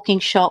be a talking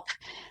shop,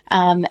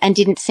 and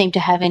didn't seem to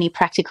have any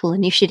practical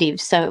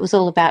initiatives. So it was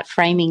all about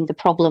framing the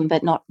problem,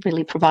 but not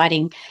really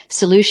providing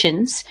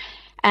solutions.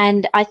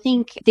 And I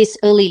think this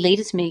early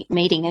leaders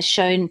meeting has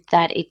shown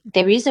that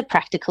there is a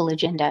practical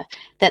agenda,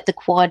 that the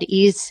Quad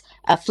is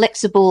a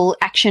flexible,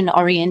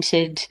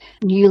 action-oriented,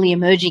 newly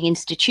emerging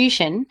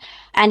institution,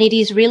 and it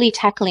is really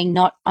tackling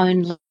not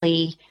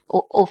only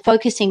or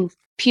focusing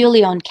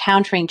purely on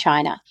countering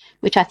China,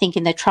 which I think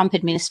in the Trump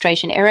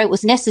administration era, it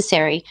was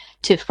necessary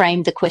to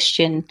frame the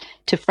question,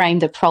 to frame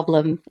the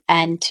problem,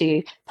 and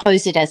to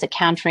pose it as a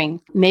countering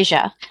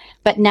measure.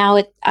 But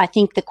now I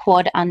think the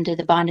Quad under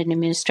the Biden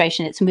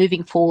administration, it's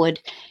moving forward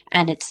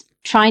and it's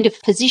trying to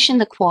position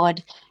the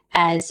Quad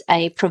as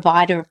a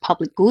provider of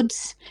public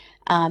goods,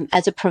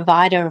 as a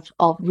provider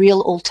of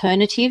real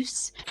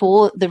alternatives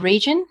for the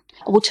region,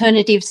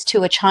 alternatives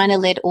to a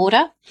China-led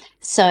order.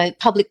 So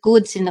public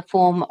goods in the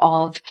form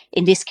of,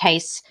 in this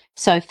case,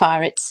 so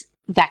far it's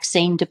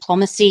vaccine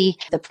diplomacy,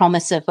 the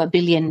promise of 1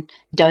 billion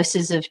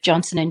doses of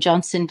Johnson &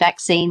 Johnson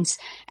vaccines.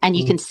 And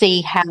you can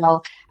see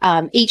how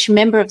each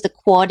member of the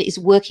Quad is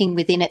working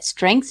within its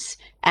strengths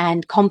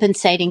and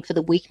compensating for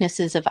the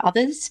weaknesses of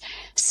others.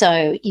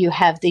 So you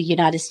have the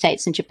United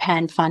States and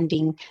Japan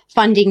funding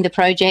the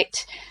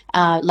project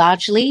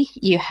largely.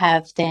 You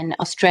have then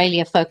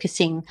Australia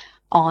focusing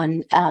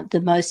on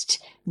the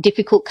most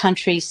difficult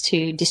countries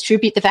to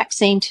distribute the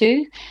vaccine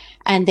to.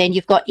 And then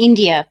you've got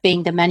India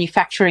being the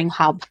manufacturing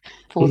hub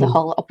for the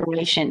whole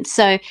operation.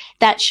 So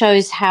that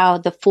shows how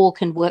the four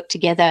can work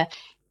together,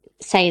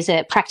 say, as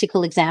a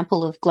practical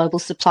example of global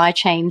supply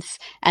chains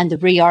and the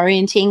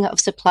reorienting of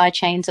supply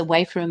chains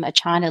away from a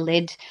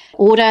China-led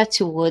order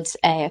towards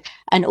an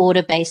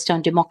order based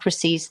on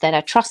democracies that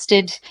are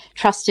trusted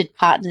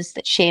partners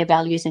that share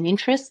values and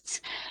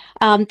interests.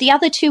 The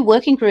other two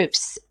working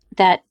groups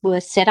that were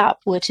set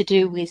up were to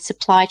do with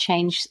supply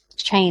chains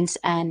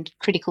and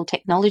critical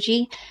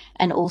technology,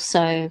 and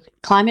also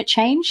climate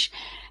change.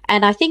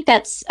 And I think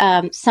that's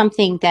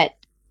something that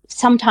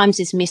sometimes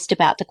is missed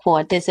about the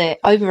Quad. There's an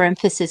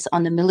overemphasis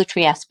on the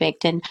military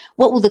aspect, and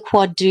what will the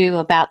Quad do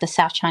about the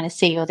South China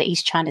Sea or the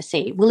East China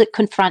Sea? Will it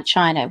confront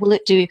China? Will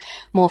it do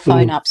more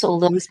phone-ups? All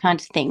those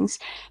kinds of things.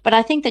 But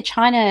I think the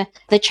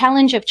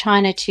challenge of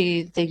China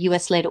to the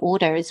US-led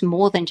order is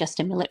more than just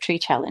a military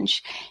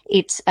challenge.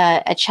 It's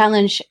a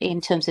challenge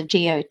in terms of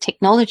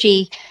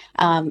geotechnology,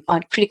 on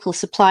critical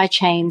supply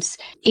chains.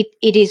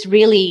 It is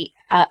really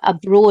a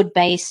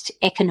broad-based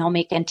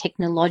economic and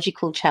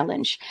technological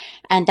challenge.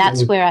 And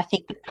that's where I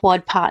think the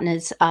Quad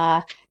partners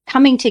are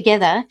coming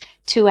together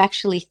to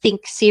actually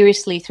think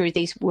seriously through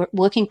these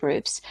working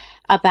groups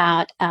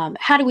about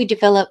how do we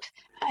develop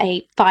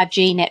a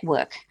 5G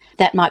network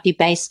that might be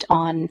based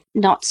on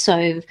not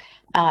so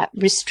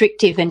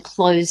restrictive and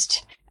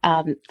closed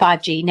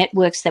 5G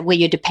networks where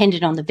you're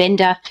dependent on the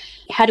vendor.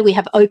 How do we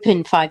have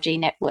open 5G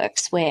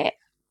networks where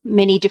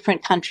many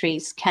different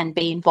countries can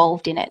be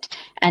involved in it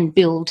and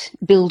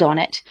build on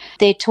it?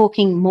 They're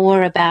talking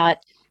more about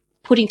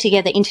putting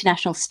together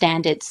international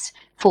standards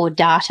for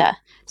data.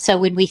 So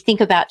when we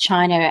think about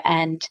China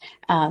and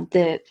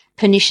the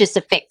pernicious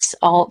effects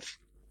of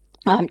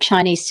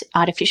Chinese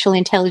artificial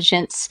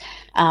intelligence,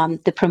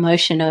 the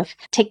promotion of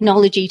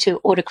technology to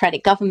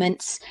autocratic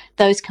governments,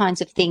 those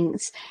kinds of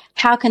things,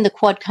 how can the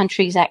Quad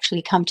countries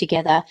actually come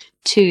together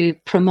to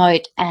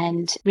promote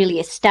and really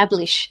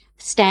establish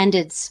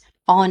standards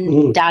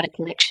on data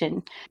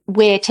collection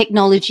where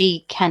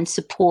technology can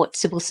support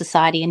civil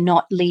society and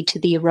not lead to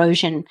the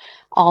erosion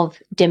of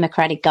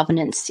democratic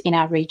governance in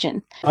our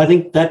region? I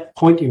think that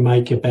point you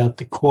make about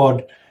the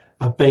Quad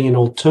being an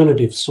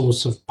alternative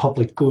source of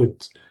public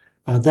goods,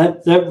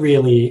 that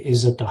really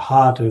is at the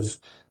heart of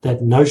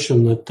that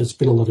notion that there's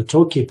been a lot of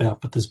talk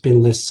about, but there's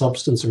been less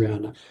substance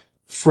around it.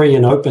 Free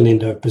and open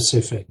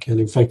Indo-Pacific. And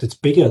in fact, it's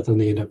bigger than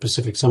the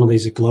Indo-Pacific. Some of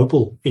these are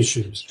global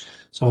issues.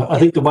 So I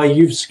think the way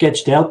you've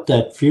sketched out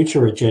that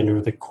future agenda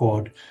of the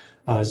Quad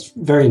is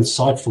very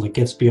insightful. It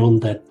gets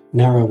beyond that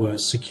narrower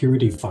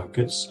security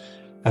focus,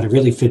 and it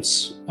really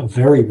fits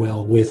very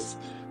well with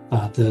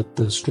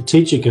the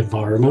strategic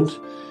environment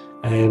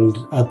and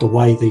the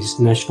way these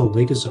national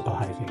leaders are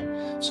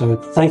behaving. So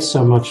thanks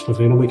so much,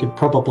 Lavina. We could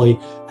probably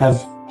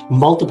have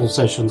multiple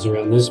sessions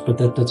around this, but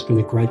that's been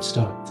a great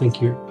start.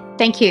 Thank you.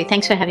 Thank you.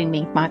 Thanks for having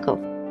me, Michael.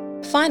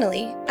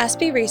 Finally,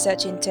 ASPI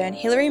research intern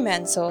Hilary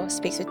Mansour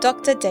speaks with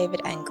Dr.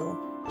 David Angle,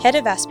 head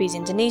of ASPI's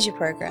Indonesia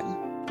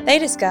program. They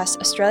discuss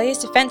Australia's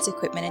defence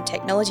equipment and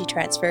technology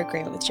transfer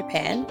agreement with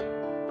Japan,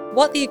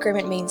 what the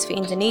agreement means for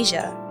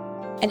Indonesia,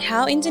 and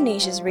how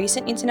Indonesia's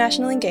recent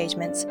international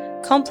engagements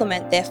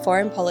complement their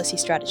foreign policy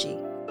strategy.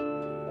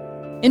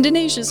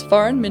 Indonesia's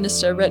Foreign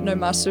Minister Retno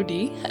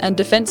Marsudi and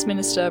Defence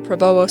Minister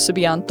Prabowo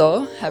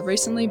Subianto have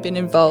recently been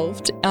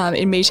involved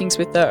in meetings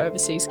with their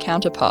overseas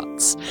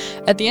counterparts.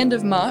 At the end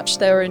of March,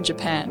 they were in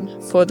Japan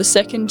for the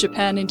second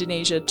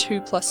Japan-Indonesia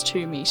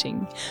 2+2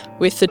 meeting,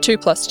 with the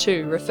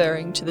 2+2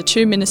 referring to the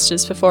two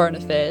Ministers for Foreign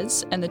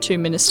Affairs and the two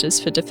Ministers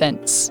for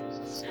Defence.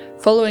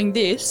 Following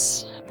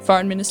this,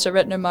 Foreign Minister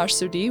Retno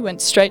Marsudi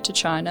went straight to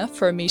China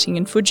for a meeting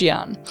in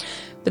Fujian.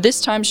 But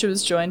this time she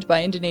was joined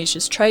by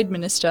Indonesia's Trade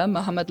Minister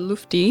Muhammad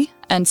Lutfi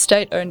and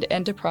State-Owned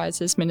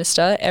Enterprises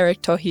Minister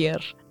Erick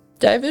Thohir.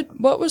 David,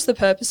 what was the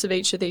purpose of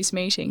each of these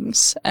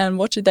meetings and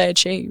what did they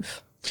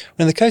achieve?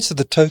 In the case of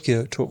the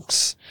Tokyo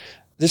talks,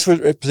 this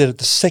represented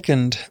the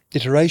second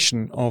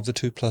iteration of the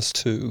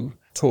 2+2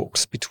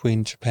 talks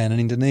between Japan and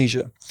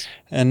Indonesia.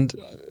 And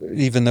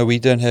even though we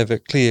don't have a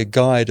clear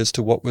guide as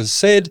to what was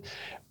said,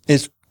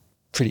 it's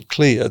pretty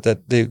clear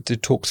that the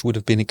talks would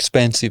have been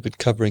expansive at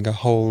covering a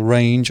whole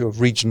range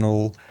of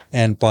regional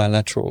and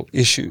bilateral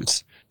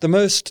issues. The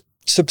most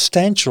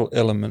substantial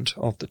element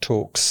of the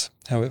talks,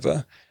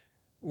 however,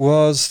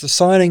 was the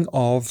signing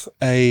of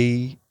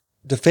a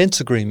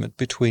defence agreement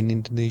between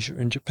Indonesia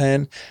and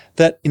Japan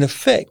that, in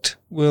effect,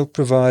 will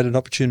provide an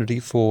opportunity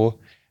for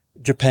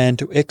Japan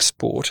to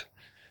export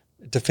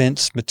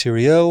defence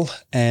materiel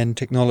and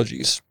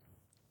technologies.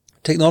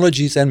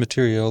 Technologies and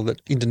material that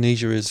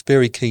Indonesia is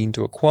very keen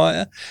to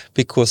acquire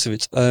because of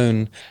its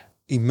own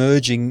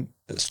emerging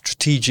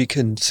strategic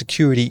and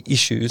security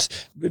issues,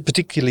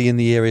 particularly in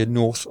the area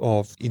north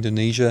of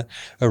Indonesia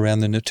around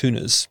the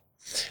Natunas,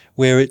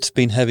 where it's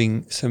been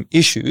having some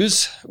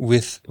issues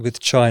with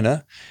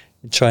China,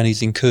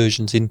 Chinese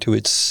incursions into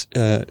its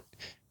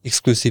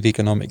exclusive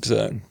economic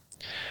zone.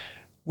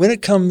 When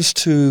it comes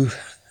to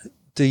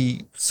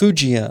the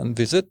Fujian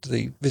visit,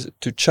 the visit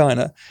to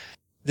China,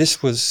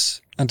 this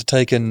was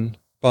undertaken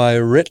by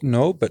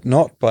Retno, but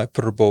not by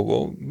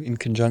Prabowo, in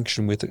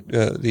conjunction with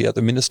the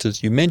other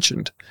ministers you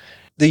mentioned.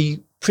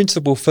 The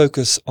principal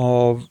focus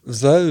of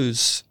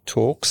those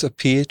talks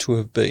appear to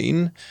have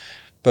been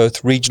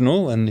both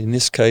regional, and in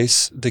this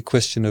case, the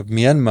question of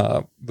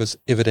Myanmar was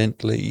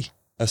evidently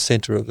a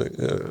centre of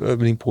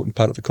an important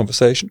part of the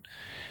conversation,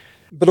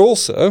 but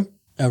also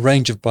a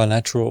range of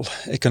bilateral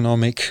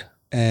economic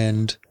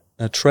and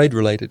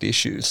trade-related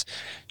issues.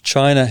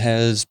 China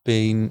has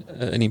been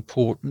an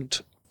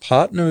important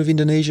partner of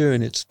Indonesia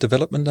in its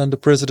development under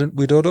President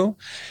Widodo,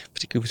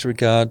 particularly with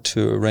regard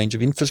to a range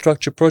of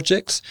infrastructure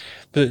projects,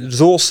 but it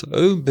has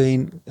also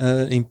been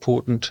an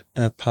important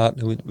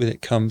partner when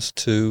it comes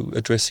to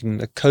addressing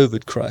the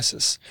COVID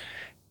crisis.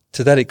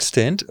 To that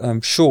extent,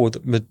 I'm sure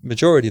that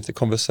majority of the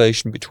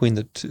conversation between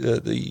the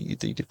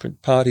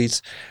different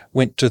parties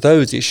went to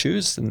those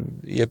issues,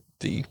 and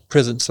the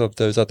presence of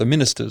those other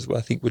ministers, I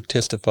think, would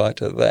testify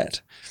to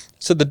that.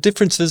 So the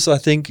differences, I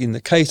think, in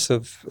the case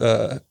of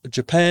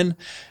Japan,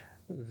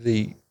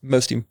 the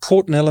most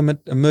important element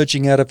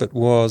emerging out of it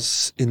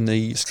was in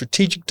the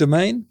strategic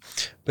domain,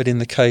 but in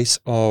the case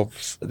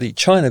of the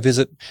China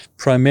visit,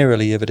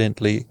 primarily,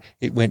 evidently,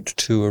 it went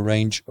to a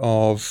range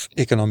of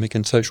economic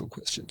and social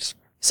questions.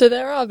 So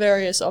there are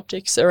various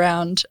optics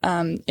around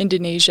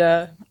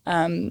Indonesia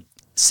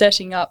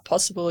setting up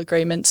possible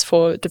agreements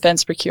for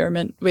defence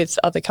procurement with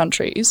other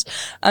countries.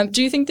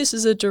 Do you think this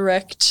is a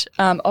direct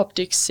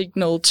optic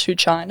signal to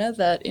China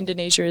that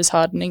Indonesia is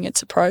hardening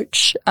its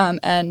approach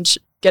and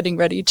getting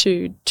ready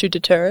to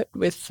deter it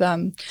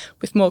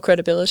with more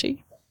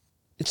credibility?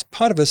 It's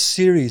part of a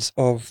series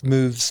of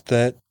moves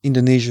that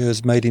Indonesia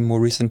has made in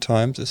more recent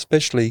times,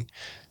 especially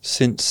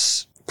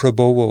since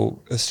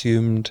Prabowo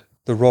assumed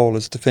the role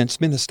as defence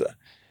minister.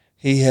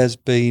 He has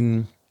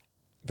been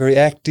very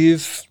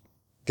active,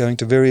 going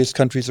to various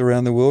countries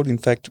around the world. In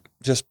fact,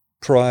 just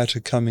prior to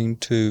coming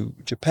to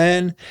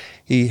Japan,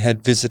 he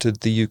had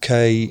visited the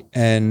UK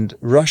and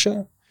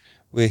Russia,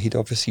 where he'd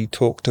obviously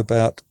talked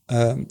about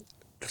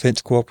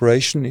defence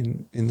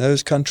cooperation in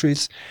those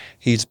countries.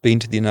 He's been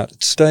to the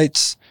United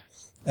States,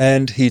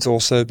 and he's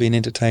also been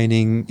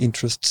entertaining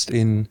interests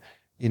in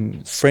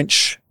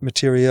French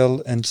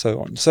material and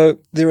so on. So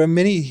there are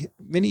many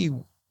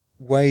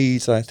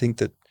ways, I think,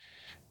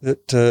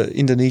 that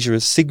Indonesia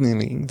is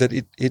signalling that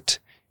it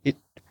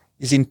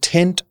is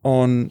intent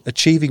on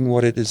achieving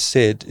what it has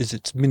said is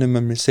its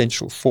minimum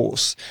essential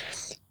force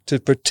to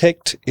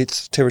protect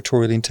its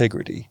territorial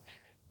integrity.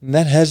 And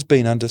that has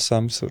been under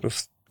some sort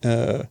of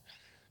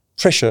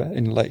pressure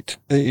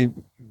it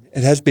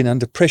has been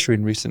under pressure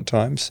in recent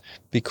times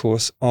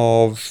because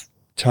of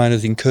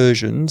China's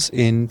incursions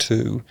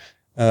into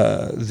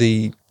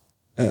the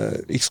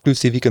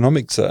exclusive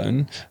economic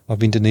zone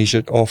of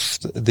Indonesia off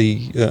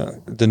the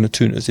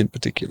Natunas in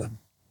particular.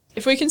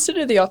 If we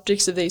consider the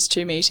optics of these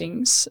two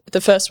meetings, the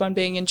first one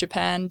being in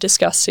Japan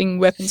discussing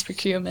weapons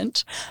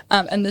procurement,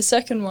 and the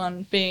second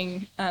one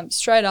being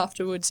straight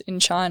afterwards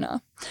in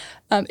China,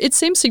 it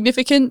seems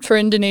significant for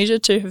Indonesia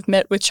to have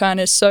met with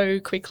China so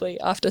quickly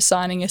after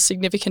signing a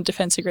significant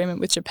defence agreement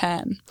with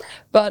Japan.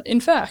 But in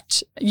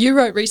fact, you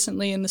wrote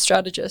recently in The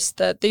Strategist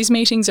that these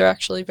meetings are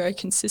actually very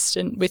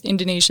consistent with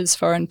Indonesia's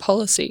foreign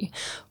policy.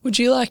 Would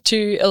you like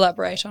to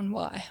elaborate on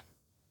why?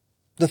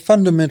 The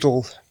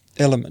fundamental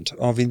element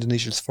of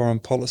Indonesia's foreign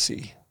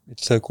policy,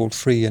 its so-called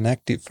free and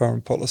active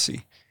foreign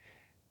policy,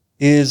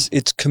 is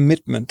its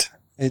commitment,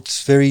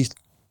 its very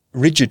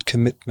rigid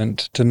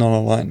commitment to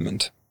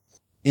non-alignment.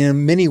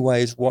 In many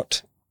ways,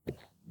 what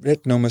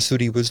Retno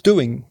Marsudi was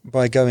doing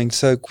by going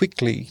so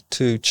quickly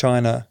to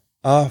China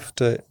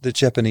after the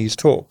Japanese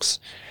talks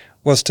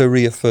was to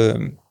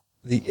reaffirm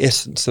the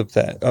essence of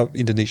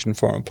Indonesian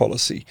foreign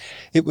policy.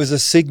 It was a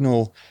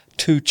signal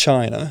to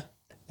China,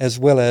 as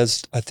well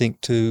as, I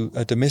think, to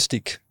a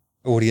domestic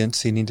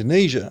audience in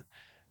Indonesia,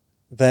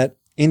 that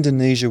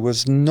Indonesia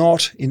was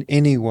not in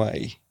any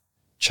way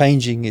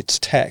changing its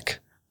tack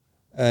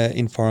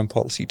in foreign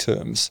policy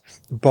terms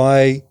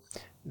by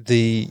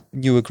the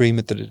new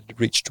agreement that it had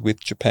reached with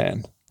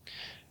Japan.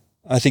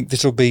 I think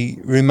this will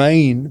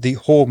remain the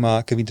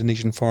hallmark of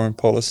Indonesian foreign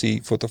policy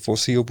for the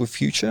foreseeable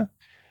future.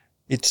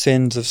 It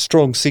sends a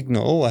strong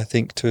signal, I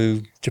think,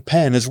 to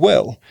Japan as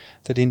well,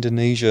 that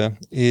Indonesia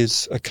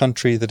is a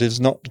country that is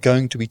not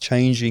going to be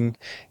changing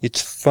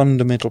its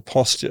fundamental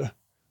posture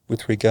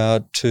with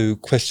regard to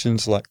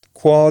questions like the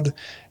Quad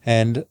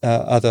and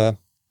other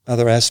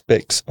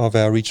aspects of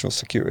our regional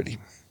security.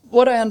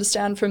 What I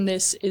understand from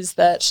this is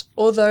that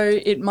although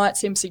it might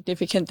seem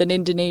significant that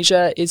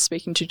Indonesia is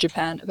speaking to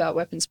Japan about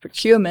weapons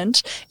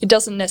procurement, it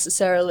doesn't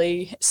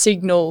necessarily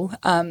signal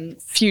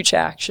future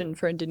action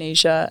for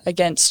Indonesia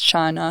against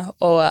China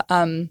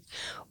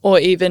or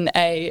even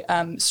a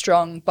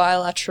strong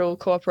bilateral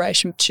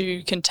cooperation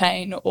to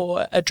contain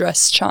or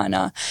address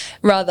China.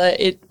 Rather,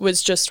 it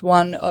was just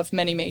one of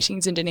many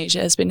meetings Indonesia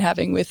has been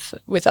having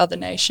with other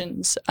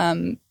nations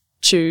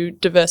to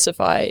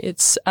diversify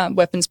its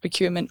weapons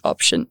procurement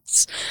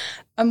options.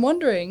 I'm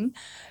wondering,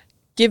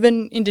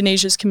 given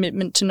Indonesia's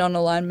commitment to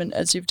non-alignment,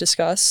 as you've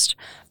discussed,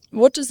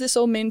 what does this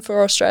all mean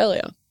for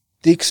Australia?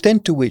 The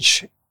extent to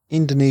which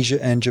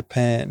Indonesia and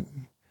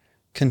Japan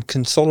can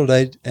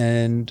consolidate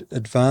and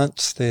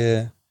advance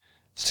their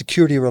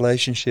security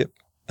relationship,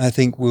 I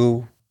think,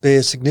 will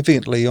bear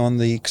significantly on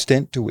the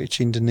extent to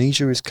which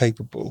Indonesia is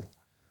capable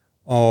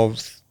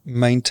of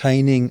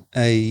maintaining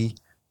a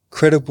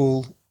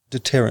credible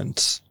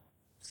deterrence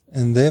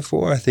and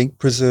therefore, I think,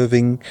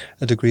 preserving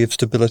a degree of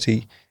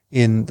stability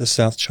in the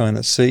South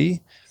China Sea.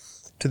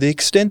 To the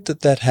extent that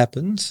that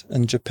happens,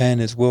 and Japan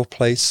is well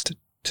placed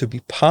to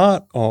be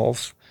part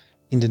of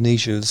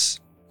Indonesia's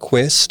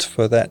quest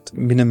for that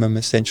minimum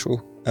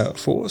essential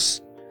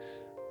force,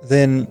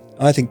 then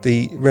I think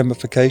the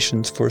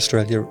ramifications for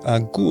Australia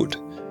are good.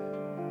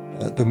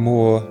 The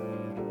more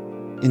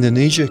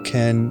Indonesia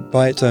can,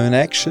 by its own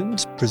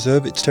actions,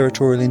 preserve its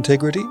territorial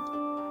integrity,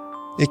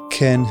 it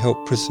can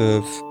help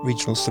preserve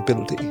regional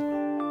stability,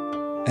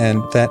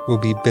 and that will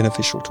be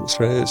beneficial to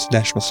Australia's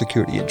national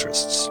security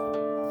interests.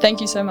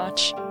 Thank you so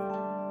much.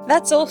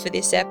 That's all for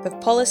this ep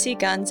of Policy,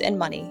 Guns and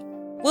Money.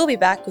 We'll be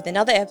back with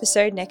another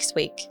episode next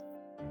week.